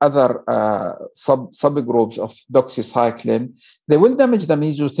or other subgroups of doxycycline, they will damage the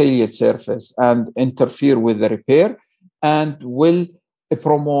mesothelial surface and interfere with the repair, and will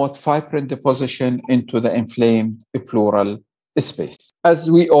promote fibrin deposition into the inflamed pleural space.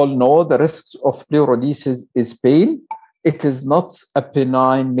 As we all know, the risks of pleurodesis is pain. It is not a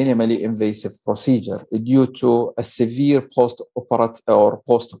benign, minimally invasive procedure due to a severe post-operative or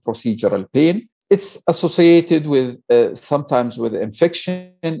post-procedural pain. It's associated with sometimes with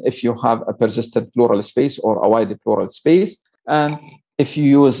infection if you have a persistent pleural space or a wide pleural space. And if you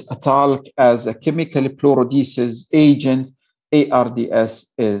use a talc as a chemical pleurodesis agent,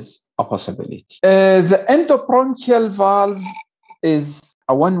 ARDS is a possibility. The endobronchial valve is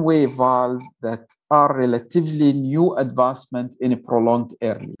a one-way valve that are relatively new advancement in a prolonged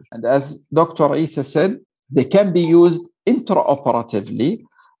air leak. And as Dr. Isa said, they can be used intraoperatively,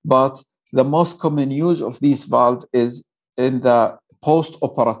 but the most common use of these valves is in the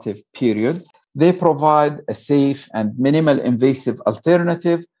post-operative period. They provide a safe and minimal invasive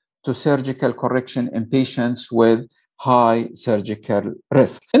alternative to surgical correction in patients with high surgical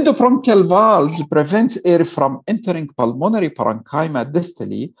risks. Endobronchial valves prevents air from entering pulmonary parenchyma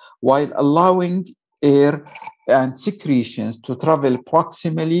distally while allowing air and secretions to travel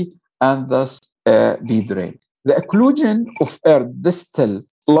proximally and thus be drained. The occlusion of air distal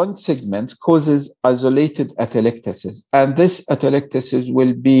lung segments causes isolated atelectasis, and this atelectasis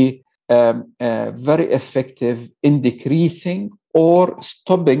will be very effective in decreasing or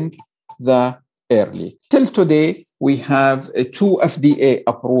stopping the air leak. Till today, we have 2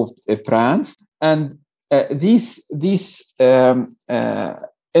 FDA-approved brands, and these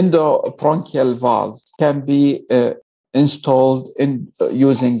endobronchial valves can be installed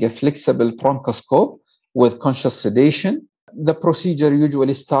using a flexible bronchoscope with conscious sedation. The procedure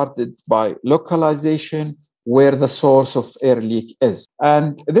usually started by localization where the source of air leak is.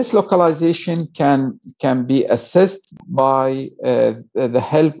 And this localization can be assessed by the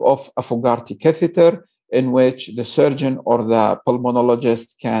help of a Fogarty catheter, in which the surgeon or the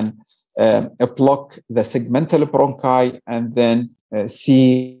pulmonologist can block the segmental bronchi and then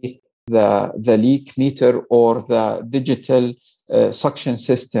see the leak meter or the digital suction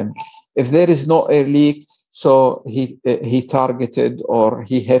system. If there is no air leak, so he targeted or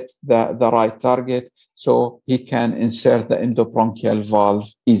he hit the right target, so he can insert the endobronchial valve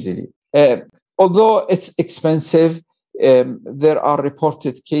easily. Although it's expensive, there are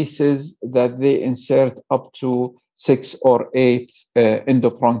reported cases that they insert up to 6 or 8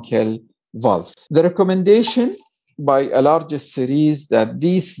 endobronchial valves. The recommendation by a largest series that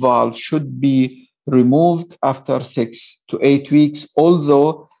these valves should be removed after 6 to 8 weeks,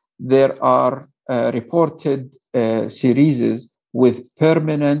 although there are reported series with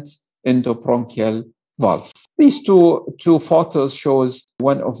permanent endobronchial valve. These two photos shows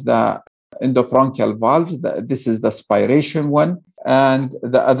one of the endobronchial valves. This is the spiration one, and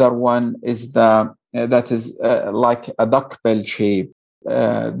the other one is that is like a duckbill shape.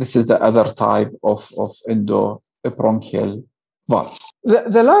 This is the other type of endobronchial valve.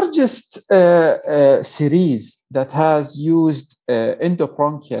 The largest series that has used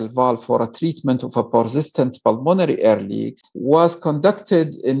endobronchial valve for a treatment of a persistent pulmonary air leaks was conducted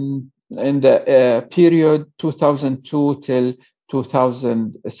in the period 2002 till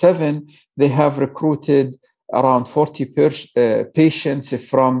 2007. They have recruited around 40 patients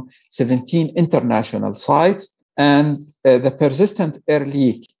from 17 international sites, and the persistent air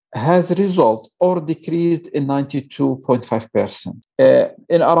leak has resolved or decreased in 92.5%.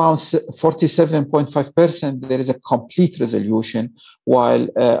 In around 47.5%, there is a complete resolution, while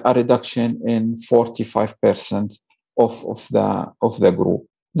a reduction in 45% of the group.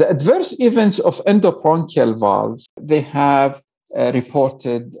 The adverse events of endobronchial valves, they have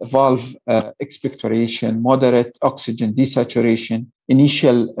reported valve expectoration, moderate oxygen desaturation,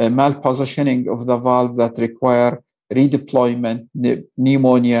 initial malpositioning of the valve that require redeployment,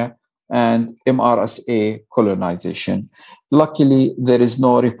 pneumonia, and MRSA colonization. Luckily, there is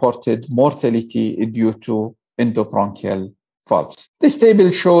no reported mortality due to endobronchial valves. This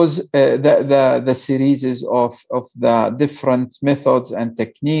table shows the series of the different methods and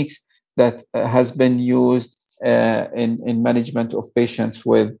techniques that has been used in management of patients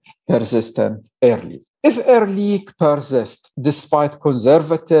with persistent air leak. If air leak persists despite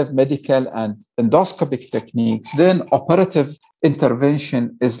conservative medical and endoscopic techniques, then operative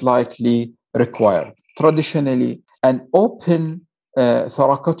intervention is likely required. Traditionally, an open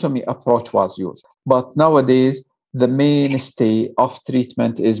thoracotomy approach was used, but nowadays the mainstay of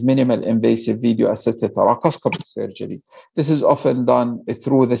treatment is minimal invasive video-assisted thoracoscopic surgery. This is often done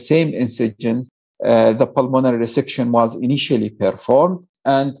through the same incision the pulmonary resection was initially performed.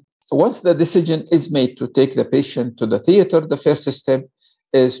 And once the decision is made to take the patient to the theater, the first step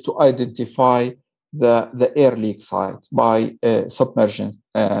is to identify the air leak site by submersion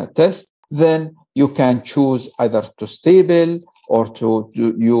test. Then you can choose either to stable or to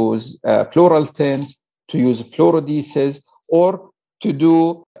use pleural tint, to use pleurodesis, or to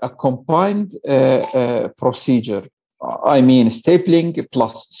do a combined procedure. I mean, stapling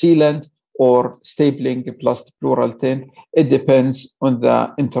plus sealant or stapling plus pleural tint. It depends on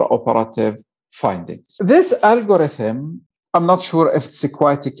the intraoperative findings. This algorithm, I'm not sure if it's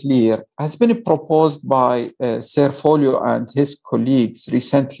quite clear, has been proposed by Sir Folio and his colleagues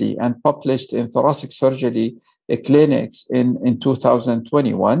recently and published in Thoracic Surgery Clinics in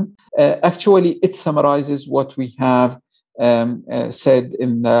 2021. Actually, it summarizes what we have said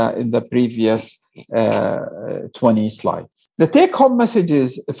in the previous 20 slides. The take-home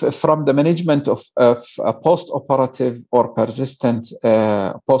messages from the management of post-operative or persistent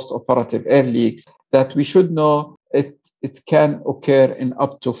post-operative air leaks that we should know it can occur in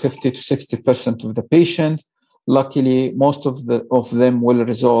up to 50 to 60% of the patient. Luckily, most of them will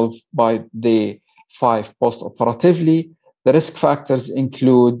resolve by day 5 post-operatively. The risk factors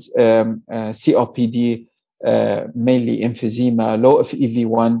include COPD, mainly emphysema, low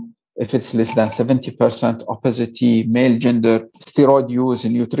FEV1, if it's less than 70%, obesity, male gender, steroid use,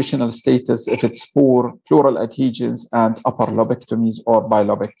 nutritional status, if it's poor, pleural adhesions, and upper lobectomies or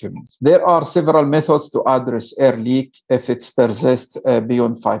bilobectomies. There are several methods to address air leak if it persists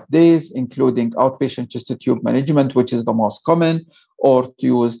beyond 5 days, including outpatient chest tube management, which is the most common, or to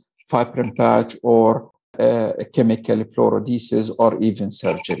use fibrin patch or chemical pleurodesis or even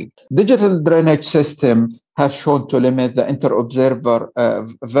surgery. Digital drainage system has shown to limit the inter-observer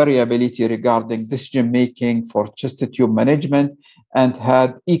variability regarding decision-making for chest tube management and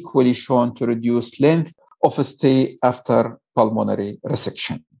had equally shown to reduce length of stay after pulmonary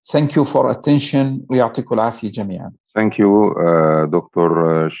resection. Thank you for attention. ويعطيكم العافية جميعا. Thank you,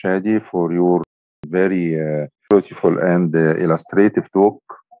 Dr. Shadi, for your very beautiful and illustrative talk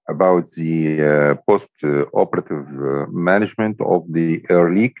about the post-operative management of the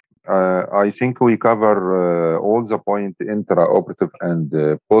air leak. I think we cover all the points intra-operative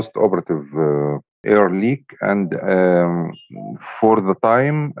and post-operative air leak. And for the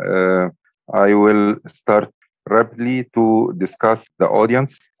time, I will start rapidly to discuss the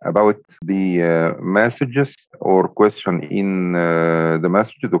audience about the messages or question in the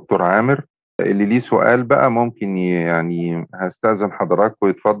message. Dr. Amir, اللي ليه سؤال بقى ممكن يعني هستأذن حضراتكم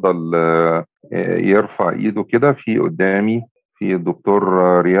ويتفضل يرفع ايده كده. في قدامي في الدكتور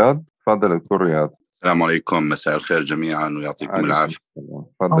رياض. اتفضل يا دكتور رياض. السلام عليكم، مساء الخير جميعا ويعطيكم العافية.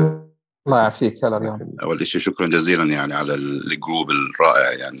 اتفضل. الله يعافيك. هلا رياض. أول شيء شكرا جزيلا يعني على الجروب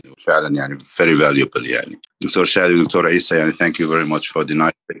الرائع، يعني فعلا يعني very valuable. يعني دكتور شادي ودكتور عيسى، يعني thank you very much for the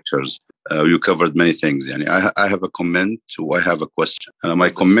nice pictures. You covered many things. يعني I have a comment or I have a question. My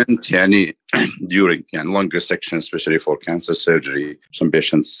comment يعني during يعني longer section, especially for cancer surgery, some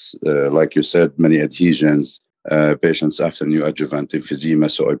patients like you said, many adhesions, patients after neoadjuvant emphysema,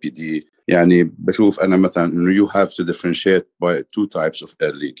 so IPD. يعني بشوف أنا مثلا إنه you have to differentiate by two types of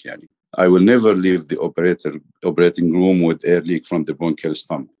AirLeak. يعني I will never leave the operating room with AirLeak from the bronchial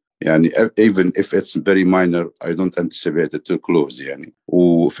stump. يعني even if it's very minor, I don't anticipate it to close. يعني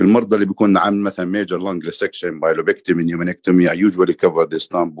وفي المرضى اللي بيكون عامل مثلا major lung resection, lobectomy, pneumonectomy, I usually cover the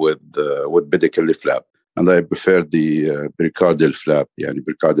stump with pedicle flap, and I prefer the pericardial flap, يعني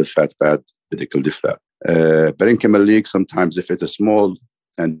pericardial fat pad pedicle flap. Parenchymal leak, sometimes if it is small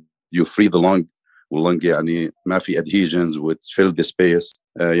and you free the lung واللنج يعني ما في adhesions would fill the space,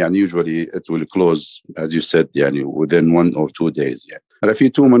 يعني usually it will close as you said يعني within 1 or 2 days. يعني هلا في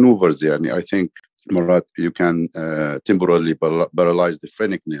two maneuvers. يعني I think مرات you can temporarily paralyze the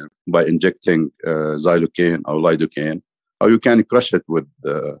phrenic nerve by injecting xylocaine or lidocaine, or you can crush it with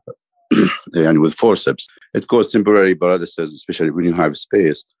يعني with forceps. It causes temporary paralysis, especially when you have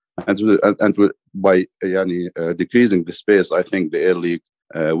space, and by يعني decreasing the space, I think the AirLeak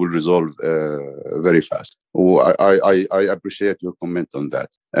will resolve very fast. I appreciate your comment on that.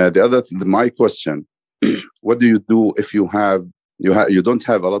 My question, what do you do if you don't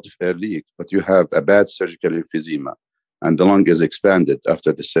have a lot of AirLeak, but you have a bad surgical emphysema and the lung is expanded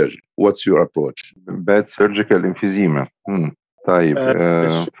after the surgery? What's your approach? Bad surgical emphysema. طيب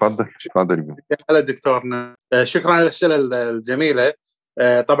اتفضل. هلا دكتورنا، شكرا على الأسئلة الجميلة.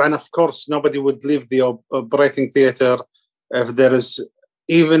 طبعا of course nobody would leave the operating theater if there is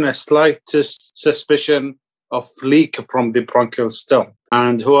even a slightest suspicion of leak from the bronchial stump,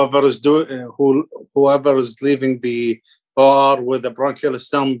 and whoever is leaving the OR with a bronchial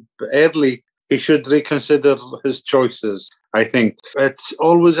stump air leak, he should reconsider his choices. I think it's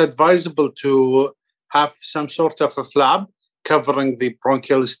always advisable to have some sort of a flap covering the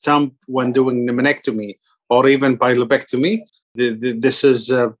bronchial stump when doing pneumonectomy or even by lobectomy. This is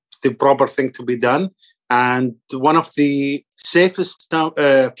the proper thing to be done. And one of the safest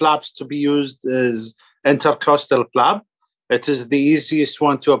flaps to be used is intercostal flap. It is the easiest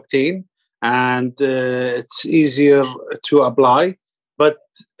one to obtain, and it's easier to apply, but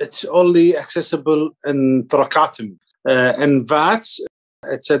it's only accessible in thoracotomy. In VATS,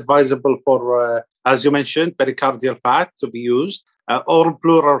 it's advisable for, as you mentioned, pericardial fat to be used, or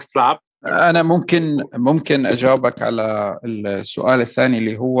pleural flap. أنا ممكن أجاوبك على السؤال الثاني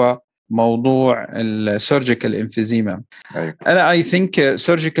اللي هو موضوع السيرجيكال emphysema. أنا I think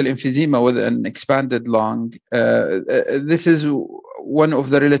surgical emphysema with an expanded lung, this is one of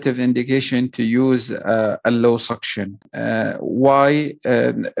the relative indication to use a low suction. Why?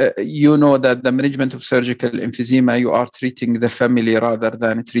 You know that the management of surgical emphysema, you are treating the family rather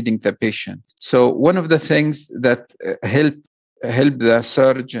than treating the patient. So one of the things that help the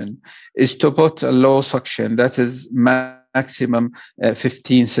surgeon is to put a low suction, that is maximum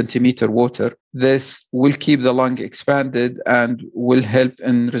 15 centimeter water. This will keep the lung expanded and will help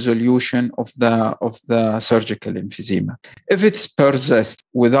in resolution of the surgical emphysema. If it's persists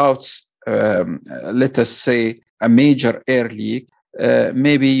without, let us say, a major air leak,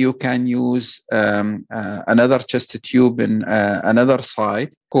 maybe you can use another chest tube in another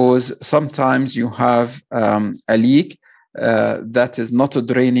side, because sometimes you have a leak that is not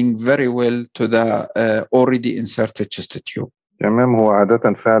draining very well to the already inserted chest tube. تمام. هو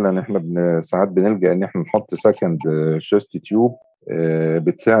عادة فعلا احنا ساعات بنلجأ ان احنا نحط سكند شيست تيوب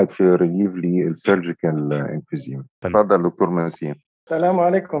بتساعد في ريليف للسيرجيكال انفيزيما. اتفضل دكتور ماسين. السلام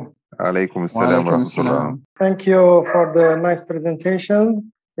عليكم. عليكم السلام ورحمة الله. Thank you for the nice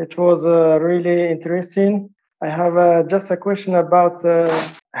presentation. It was really interesting. I have just a question about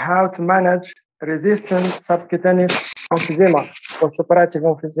how to manage resistant subcutaneous emphysema, postoperative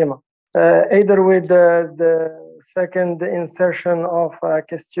emphysema, either with the second insertion of a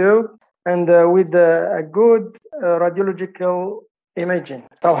chest tube and with a good radiological imaging.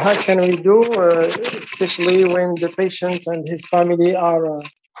 So how can we do, especially when the patient and his family are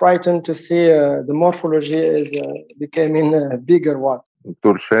frightened to see the morphology is becoming a bigger one?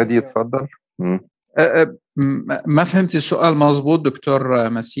 دكتور شادي اتفضل. ما فهمت السؤال مظبوط دكتور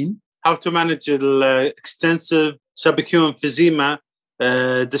ماسين. How to manage extensive subacute emphysema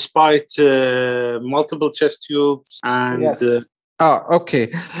despite multiple chest tubes and. Yes. Okay.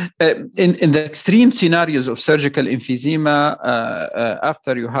 In the extreme scenarios of surgical emphysema,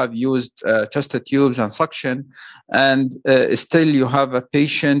 after you have used chest tubes and suction, and still you have a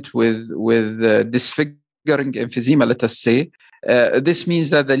patient with disfiguring emphysema, let us say, this means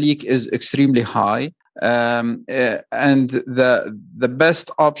that the leak is extremely high, and the best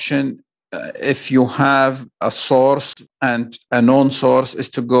option, if you have a source and a known source, is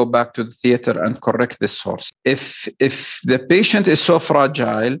to go back to the theater and correct this source. If the patient is so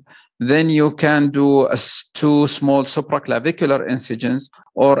fragile, then you can do two small supraclavicular incisions,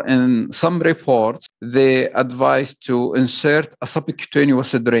 or in some reports, they advise to insert a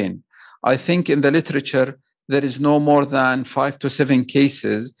subcutaneous drain. I think in the literature, there is no more than 5 to 7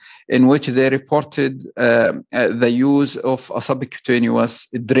 cases in which they reported the use of a subcutaneous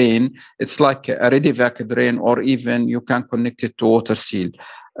drain. It's like a Redivac drain, or even you can connect it to water seal.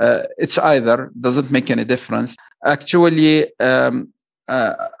 It's either, doesn't make any difference. Actually,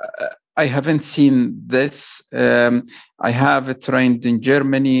 I haven't seen this. I have trained in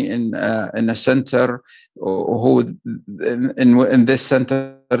Germany in a center who, in this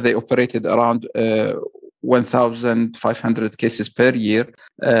center, they operated around 1,500 cases per year.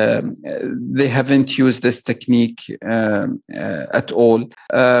 They haven't used this technique at all.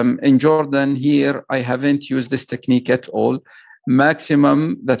 In Jordan here, I haven't used this technique at all.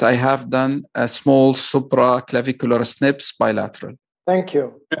 Maximum that I have done a small supraclavicular snips bilateral. Thank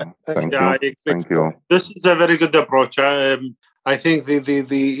you. Thank you. This is a very good approach. I think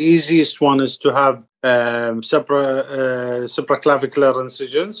the easiest one is to have supraclavicular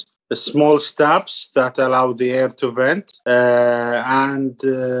incisions, small stabs that allow the air to vent, and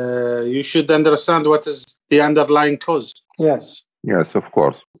you should understand what is the underlying cause. Yes. Yes, of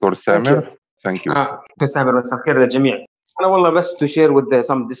course. Dr. Samer, thank you. Dr. Samer, مساء الخير للجميع. أنا والله بس to share with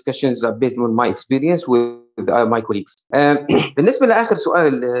some discussions based on my experience with my colleagues. بالنسبة لآخر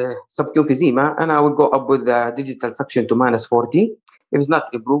سؤال subcutaneous, أنا I will go up with the digital suction to -40. If it's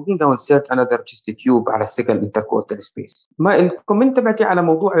not improving, I will insert another chest tube على second intercostal space. ما الكومنت تبعتي على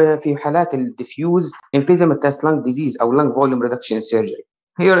موضوع في حالات diffuse emphysematous lung disease أو lung volume reduction surgery.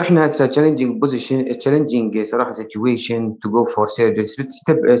 Here احنا it's a challenging position, a challenging صراحة situation to go for surgery,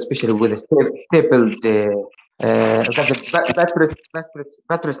 especially with a stapled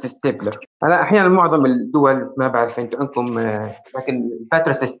باترست ستيبلر. هلا احيانا معظم الدول ما بعرف انتم عندكم لكن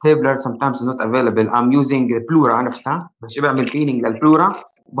الباترست ستيبلر sometimes not available. I'm using the plura نفسها، بس بعمل بينينج للبلورا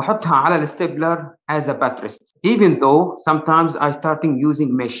بحطها على الستيبلر as a buttress, even though sometimes I starting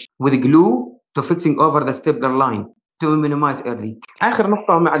using mesh with glue to fixing over the stapler line to minimize air leak. اخر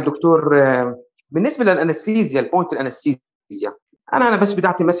نقطه مع الدكتور بالنسبه للانستيزيا، البوينت الانستيزيا، انا بس بدي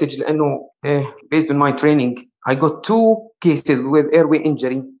اعطي مسج لانه based on my training I got 2 cases with airway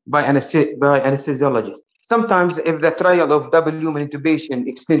injury by anesthesiologist. Sometimes if the trial of W intubation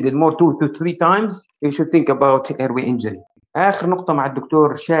extended more 2 to 3 times, you should think about airway injury. آخر نقطة مع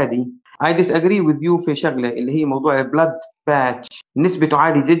الدكتور شادي، I disagree with you في شغلة اللي هي موضوع البلد باتش، نسبته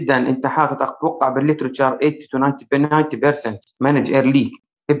عالية جدا. انت حاطط اتوقع بالليترشر 80 to 90% manage air leak.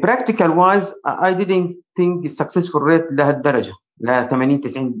 practical wise I didn't think successful rate لهالدرجة ل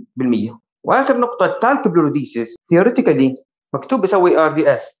 80-90%. واخر نقطه talc pleurodesis theoretically مكتوب بسوي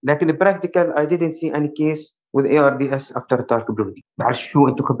ARDS، لكن practical I didn't see any case with ARDS after talc pleurodesis. بعرف شو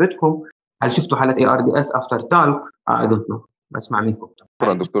انتم خبرتكم، هل شفتوا حالات ARDS after talc؟ I don't know. بسمع منكم.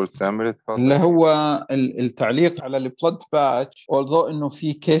 دكتور سامر اللي هو التعليق على البلد باتش، although انه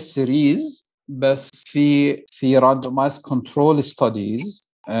في كيس سيريز بس في randomized control studies،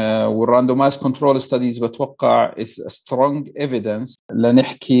 والراندومايز كنترول ستاديز بتوقع is a strong evidence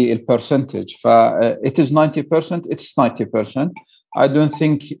لنحكي البرسنتج. ف it is 90%, it's 90%. I don't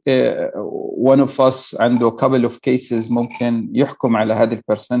think one of us عنده couple of cases ممكن يحكم على هذا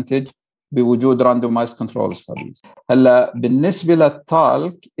البرسنتج بوجود randomized control studies. هلا بالنسبة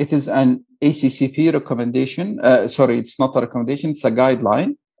للتالك it is an ACCP recommendation, sorry it's not a recommendation, it's a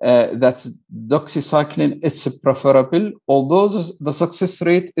guideline. That's doxycycline, it's preferable, although the success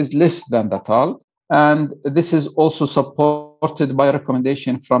rate is less than the talc. And this is also supported by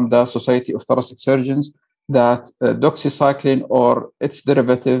recommendation from the Society of Thoracic Surgeons that doxycycline or its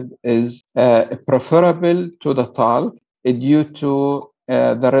derivative is preferable to the talc due to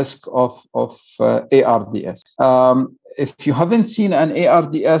the risk of ARDS. If you haven't seen an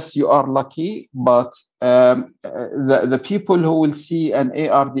ARDS, you are lucky, but the people who will see an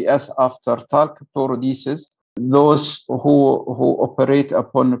ARDS after talc pleurodesis, those who operate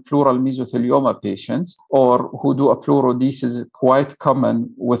upon pleural mesothelioma patients or who do a pleurodesis quite common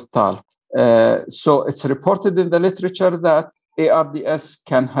with talc. So it's reported in the literature that ARDS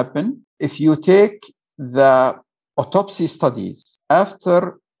can happen if you take the autopsy studies.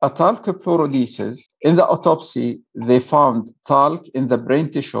 After a talc fluorodesis, in the autopsy, they found talc in the brain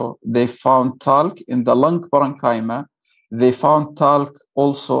tissue. They found talc in the lung parenchyma. They found talc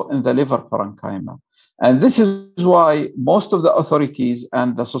also in the liver parenchyma. And this is why most of the authorities and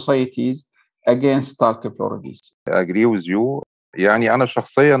the societies against talc fluorodesis. I agree with you. يعني أنا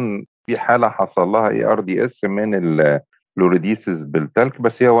شخصيا في حالة حصل لها ARDS من الفلوريديسيس بالتلك،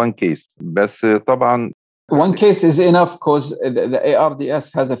 بس هي one case. بس طبعا one case is enough because the ARDS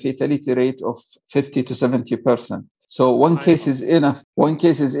has a fatality rate of 50 to 70%. So one case is enough. One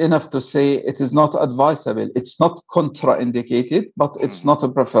case is enough to say it is not advisable. It's not contraindicated, but it's not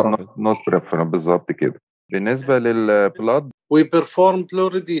preferable. Not preferable بالظبط كده. بالنسبة للبلاد, we perform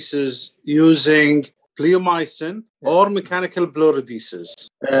fluoridesis using bleomycin or mechanical fluoridesis.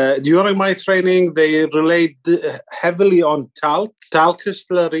 During my training, they relied heavily on talc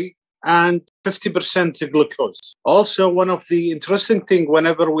slurry, and 50% glucose. Also, one of the interesting things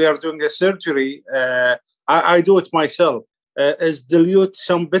whenever we are doing a surgery, I do it myself, is dilute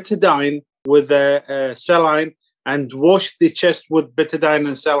some betadine with a saline and wash the chest with betadine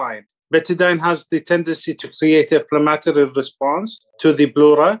and saline. Betadine has the tendency to create an inflammatory response to the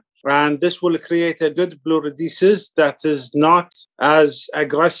pleura, and this will create a good fluoridesis that is not as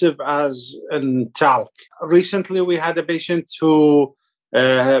aggressive as in talc. Recently, we had a patient who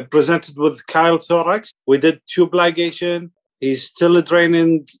presented with chylothorax. We did tube ligation. He's still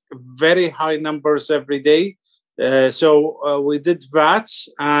draining very high numbers every day. So we did VATS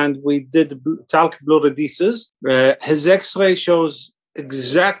and we did talc fluoridesis. His X-ray shows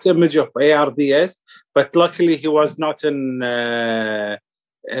exact image of ARDS, but luckily he was not in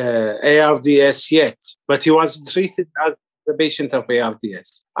ARDS yet. But he was treated as the patient of ARDS.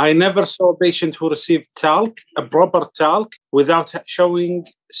 I never saw a patient who received talc, a proper talc, without showing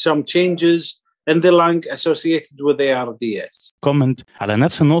some changes in the lung associated with ARDS. كومنت على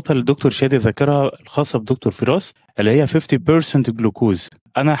نفس النقطة اللي الدكتور شادي ذكرها الخاصة بدكتور فراس اللي هي 50% جلوكوز.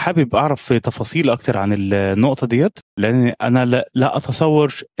 أنا حابب أعرف تفاصيل أكتر عن النقطة ديت، لأن أنا لا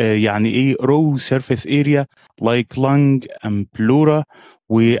أتصور يعني إيه row surface area like lung and pleura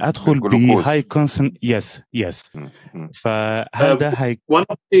وأدخل بهاي constant. yes. فهل ده هي one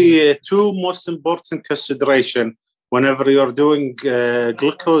of the two most important consideration whenever you're doing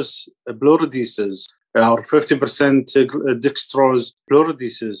glucose fluoridesis or 50% dextrose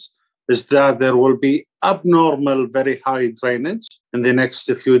fluoridesis is that there will be abnormal, very high drainage in the next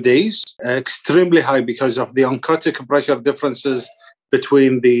few days, extremely high because of the oncotic pressure differences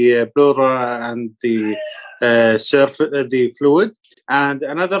between the pleura and the fluid. And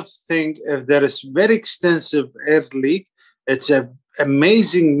another thing, if there is very extensive air leak, it's an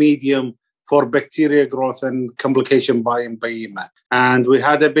amazing medium for bacteria growth and complication by empyema. And we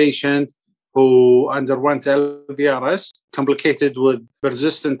had a patient who underwent LVRS, complicated with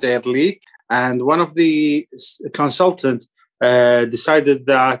persistent air leak. And one of the consultants decided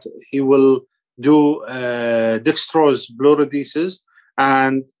that he will do dextrose fluoridesis.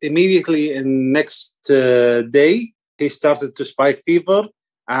 And immediately in next day, he started to spike fever.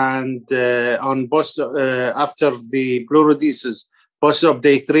 And on post after the fluoridesis, post of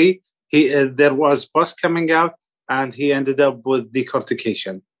day 3, there was pus coming out, and he ended up with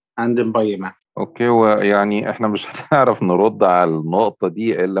decortication and empyema. اوكي، ويعني احنا مش هنعرف نرد على النقطة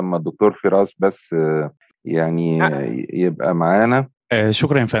دي الا لما الدكتور فراس بس يعني يبقى معانا.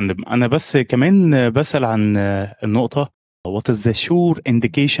 شكرا يا فندم. انا بس كمان بسأل عن النقطة what is the sure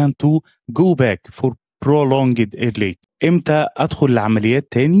indication to go back for prolonged AirLeak؟ امتى ادخل العمليات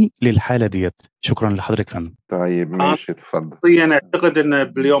تاني للحالة ديت؟ شكرا لحضرتك فندم. طيب ماشي، اتفضل. انا اعتقد ان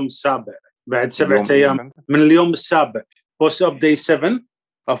باليوم السابع بعد 7 ايام من اليوم السابع post of day 7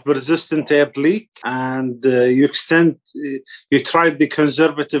 of persistent air leak, and you tried the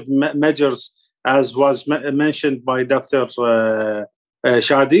conservative measures as was mentioned by Dr.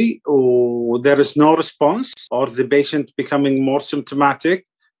 Shadi. There is no response or the patient becoming more symptomatic,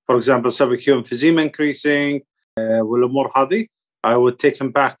 for example subacute emphysema increasing والامور هذه, I would take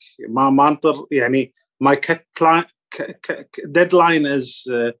him back. ما انطر يعني my deadline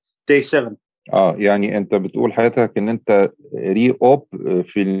is day 7. يعني انت بتقول حضرتك ان انت ري اوب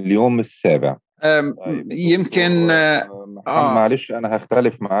في اليوم السابع. يمكن معلش انا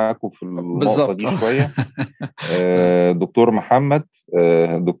هختلف معاكم في النقطه دي شويه. دكتور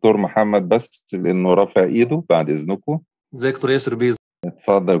محمد بس لانه رافع ايده بعد اذنكم. ازيك دكتور ياسر بيز؟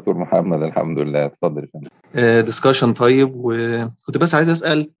 اتفضل دكتور محمد. الحمد لله، اتفضل يا فندم. ديسكشن طيب، وكنت بس عايز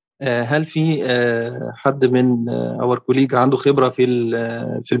اسال هل في حد من اور كوليج عنده خبره في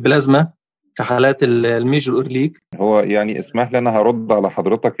البلازما في حالات الميجور ايرليك. هو يعني اسمح لي انا هرد على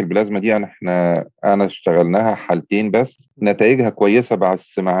حضرتك. البلازما دي انا اشتغلناها حالتين بس، نتائجها كويسه،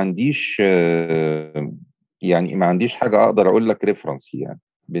 بس ما عنديش يعني ما عنديش حاجه اقدر اقول لك ريفرنس يعني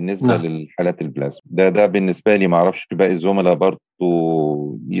بالنسبه للحالات البلازما. ده بالنسبه لي، ما اعرفش باقي الزملاء برضه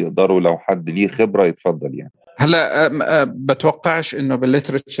يقدروا، لو حد ليه خبره يتفضل يعني. هلا بتوقعش انه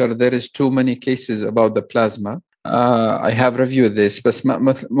بالليترشر there is too many cases about the plasma. I have reviewed this. بس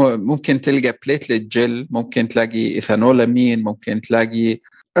ممكن تلقى platelet gel، ممكن تلاقي إيثانولامين، ممكن تلاقي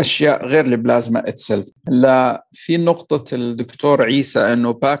أشياء غير البلازما itself. لا، في نقطة الدكتور عيسى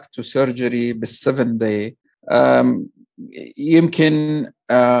أنه back to surgery بال7 day. يمكن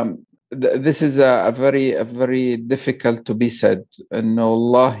this is a very difficult to be said إنه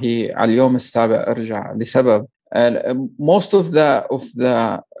والله على اليوم السابع أرجع، لسبب most of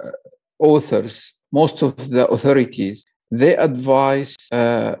the authors, most of the authorities, they advise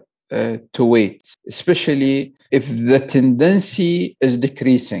to wait, especially if the tendency is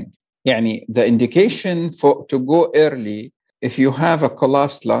decreasing. يعني the indication for to go early if you have a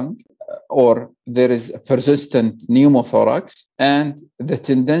collapsed lung or there is a persistent pneumothorax and the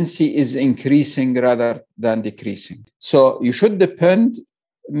tendency is increasing rather than decreasing. So you should depend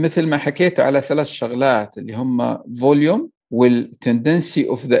مثل ما حكيت على 3 شغلات اللي هم volume والتندنسي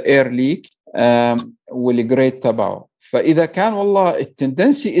اوف ذا AirLeak والجريد تبعه. فاذا كان والله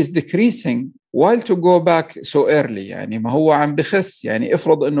التندنسي از decreasing while to go back so early، يعني ما هو عم بخس. يعني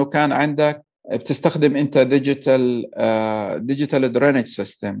افرض انه كان عندك بتستخدم انت digital drainage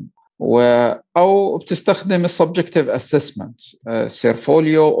system او بتستخدم السبجكتيف اسسمنت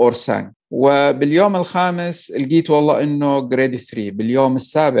سيرفوليو اور سانج، وباليوم الخامس لقيت والله انه جريد 3، باليوم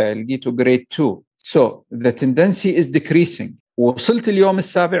السابع لقيته جريد 2. So the tendency is decreasing. وصلت اليوم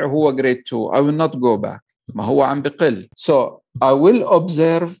السابع وهو grade 2. I will not go back. ما هو عم بقل. So I will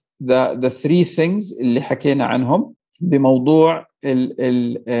observe the 3 things اللي حكينا عنهم بموضوع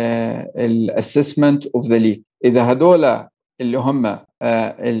ال assessment of the leak. إذا هدول اللي هم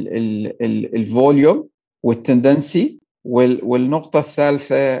الفوليوم والتندنسي، والنقطة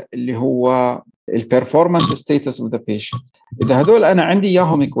الثالثة اللي هو البرفورمانس ستاتس اوف ذا بيشنت، إذا هدول أنا عندي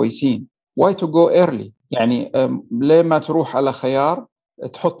إياهم كويسين why to go early؟ يعني ليه ما تروح على خيار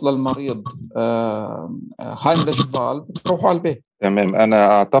تحط للمريض هايملش فالف تروحوا على البيت. تمام.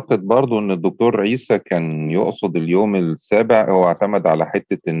 أنا أعتقد برضو أن الدكتور عيسى كان يقصد اليوم السابع. هو اعتمد على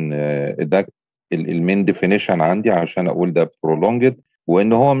حتة أن ده المين ديفينيشن عندي عشان أقول ده prolonged،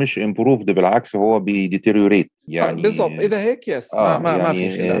 وان هو مش امبروفد، بالعكس هو بيديتيريوريت يعني. بالضبط. اذا هيك يس ما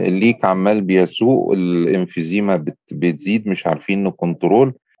يعني في خلاف. الليك عمال بيسوء، الانفيزيما بتزيد، مش عارفين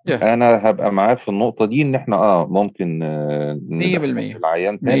نكنترول. انا هبقى معاه في النقطه دي، ان احنا ممكن 100%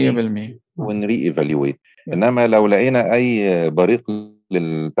 العيان تاني 100% ونري ايفالويت. انما لو لقينا اي بريق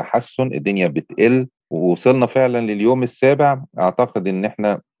للتحسن، الدنيا بتقل ووصلنا فعلا لليوم السابع، اعتقد ان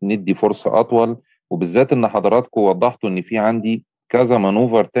احنا ندي فرصه اطول، وبالذات ان حضراتكم وضحتوا ان في عندي كذا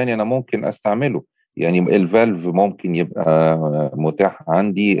مانوفر تاني انا ممكن استعمله. يعني الفالف ممكن يبقى متاح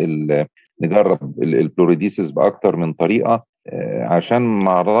عندي، نجرب البلوريديسيس باكتر من طريقه عشان ما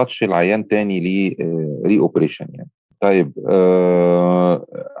اعرضش العيان تاني ري اوبريشن يعني. طيب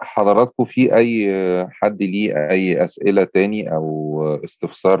حضراتكم في اي حد ليه اي اسئله تاني او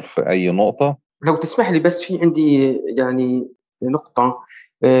استفسار في اي نقطه؟ لو تسمح لي بس في عندي يعني نقطه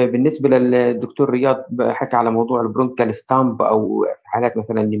بالنسبه للدكتور رياض، حكى على موضوع البرونكال ستامب او حالات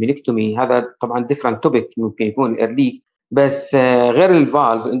مثلا النيميلكتومي. هذا طبعا ديفرنت توبيك، ممكن يكون ايرليك. بس غير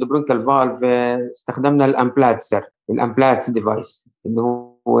الفالف اندوبرونكال فالف استخدمنا الامبلاتس ديفايس اللي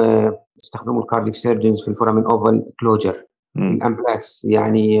هو استخدموا الكارديك سيرجنز في الفورامين اوفال كلوجر. الامبلاتس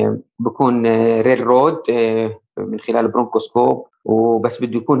يعني بكون ريل رود من خلال برونكوسكوب، وبس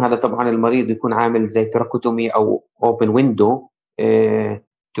بده يكون هذا طبعا المريض يكون عامل زي ثراكوتومي او اوبن ويندو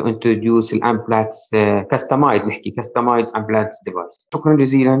to introduce الامبلاتس كاستمايد، نحكي كاستمايد امبلاتس ديفايس. شكرا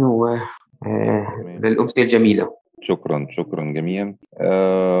جزيلا وللأمسية الجميلة. شكرا جميعا.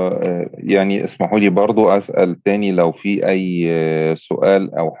 يعني اسمحوا لي برضو أسأل تاني لو في أي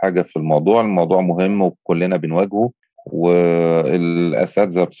سؤال أو حاجة في الموضوع مهم وكلنا بنواجهه،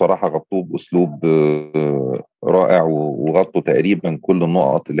 والأساتذة بصراحة غطوه بأسلوب رائع، وغطوا تقريبا كل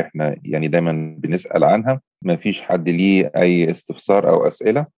النقط اللي احنا يعني دايما بنسأل عنها. ما فيش حد ليه أي استفسار أو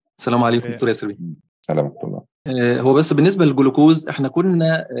أسئلة؟ السلام عليكم دكتور ياسر. سلام ورحمة الله. هو بس بالنسبه للجلوكوز، احنا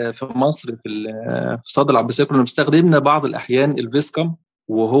كنا في مصر في الصيدله العباسيه كنا بنستخدمنا بعض الاحيان الفيسكم،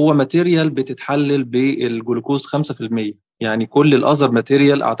 وهو ماتيريال بتتحلل بالجلوكوز 5%. يعني كل الاذر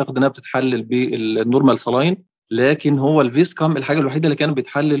ماتيريال اعتقد انها بتتحلل بالنورمال سلاين، لكن هو الفيسكم الحاجه الوحيده اللي كانوا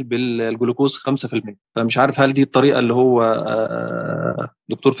بيتحلل بالجلوكوز 5%. فمش عارف هل دي الطريقه اللي هو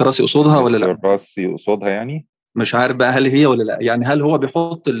دكتور فراس يقصدها ولا لا. فراس يقصدها يعني. مش عارف بقى هل هي ولا لا، يعني هل هو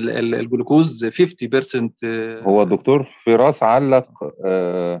بيحط الجلوكوز 50%. هو الدكتور فراس علق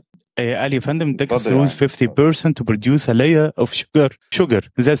قال يا فندم takes اتفضل through يعني. 50% to produce a layer of sugar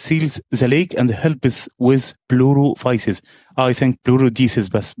that seals the lake and helps with pleurophysis. I think pleurodesis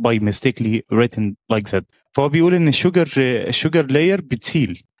بس by mistakenly written like that. فهو بيقول ان الشوجر لاير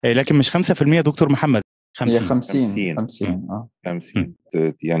بتسيل، لكن مش 5% يا دكتور محمد، هي 50. 50 50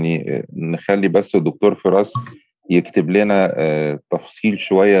 يعني نخلي بس الدكتور فراس يكتب لنا تفصيل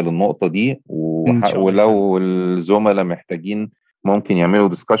شوية للنقطة دي، إن شاء الله. ولو الزملاء محتاجين ممكن يعملوا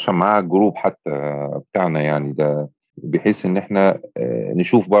ديسكشن مع الجروب حتى بتاعنا، يعني ده بحيث ان احنا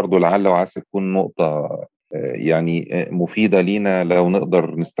نشوف برضو لعل وعسى تكون نقطة يعني مفيدة لينا لو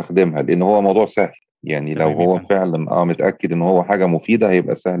نقدر نستخدمها، لان هو موضوع سهل يعني. لو تمام يا هو فندم. فعلا متأكد ان هو حاجة مفيدة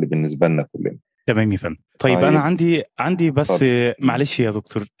هيبقى سهل بالنسبة لنا كلنا. تمام يا فندم. طيب انا عندي بس اتفضل. معلش يا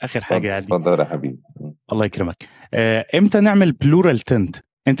دكتور اخر حاجه يعني. اتفضل يا حبيبي. الله يكرمك. امتى نعمل بلورال تنت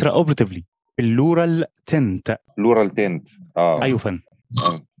انترا اوبراتيفلي؟ بلورال تنت. ايوه فندم.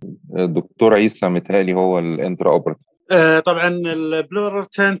 الدكتور عيسى متهيألي هو الانترا اوبراتيف. طبعا البلورال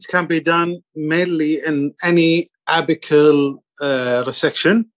tent can be done mainly in any apical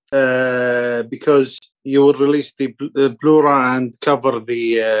resection because you will release the pleura and cover the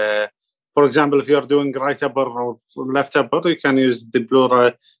for example, if you are doing right upper or left upper, you can use the pleura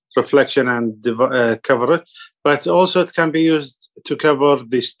reflection and cover it, but also it can be used to cover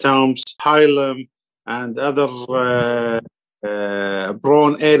the stumps, hilum, and other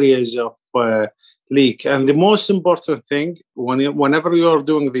prone areas of leak. And the most important thing whenever you are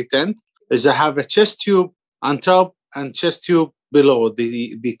doing the tent is to have a chest tube on top and chest tube below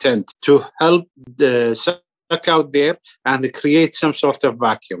the tent to help suck out there and create some sort of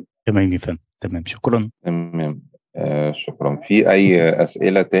vacuum. تمام يا فندم. تمام، شكرا. تمام. شكرا. في اي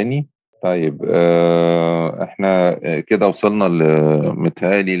اسئله تاني؟ طيب احنا كده وصلنا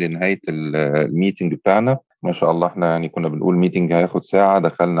متهيألي لنهايه الميتنج بتاعنا. ما شاء الله احنا يعني كنا بنقول ميتنج هياخد ساعه،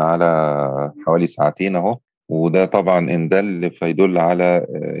 دخلنا على حوالي ساعتين اهو. وده طبعا ان دل فيدل على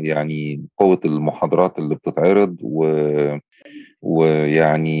يعني قوه المحاضرات اللي بتتعرض،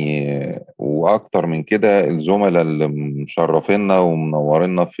 ويعني واكتر من كده الزملاء اللي مشرفينا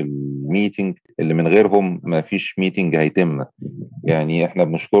ومنورينا في الميتنج اللي من غيرهم ما فيش ميتنج هيتم. يعني احنا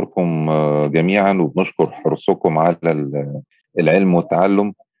بنشكركم جميعا، وبنشكر حرصكم على العلم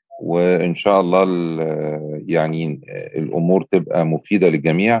والتعلم، وان شاء الله يعني الامور تبقى مفيده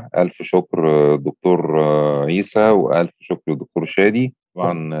للجميع. الف شكر دكتور عيسى، والف شكر دكتور شادي،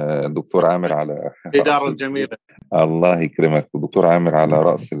 طبعا الدكتور عامر على الإدارة الجميلة. الله يكرمك. الدكتور عامر على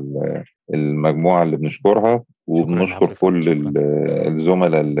رأس المجموعة اللي بنشكرها، وبنشكر كل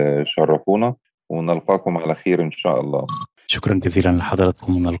الزملاء اللي شرفونا، ونلقاكم على خير إن شاء الله. شكرا جزيلا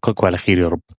لحضراتكم، ونلقاكم على خير يا رب.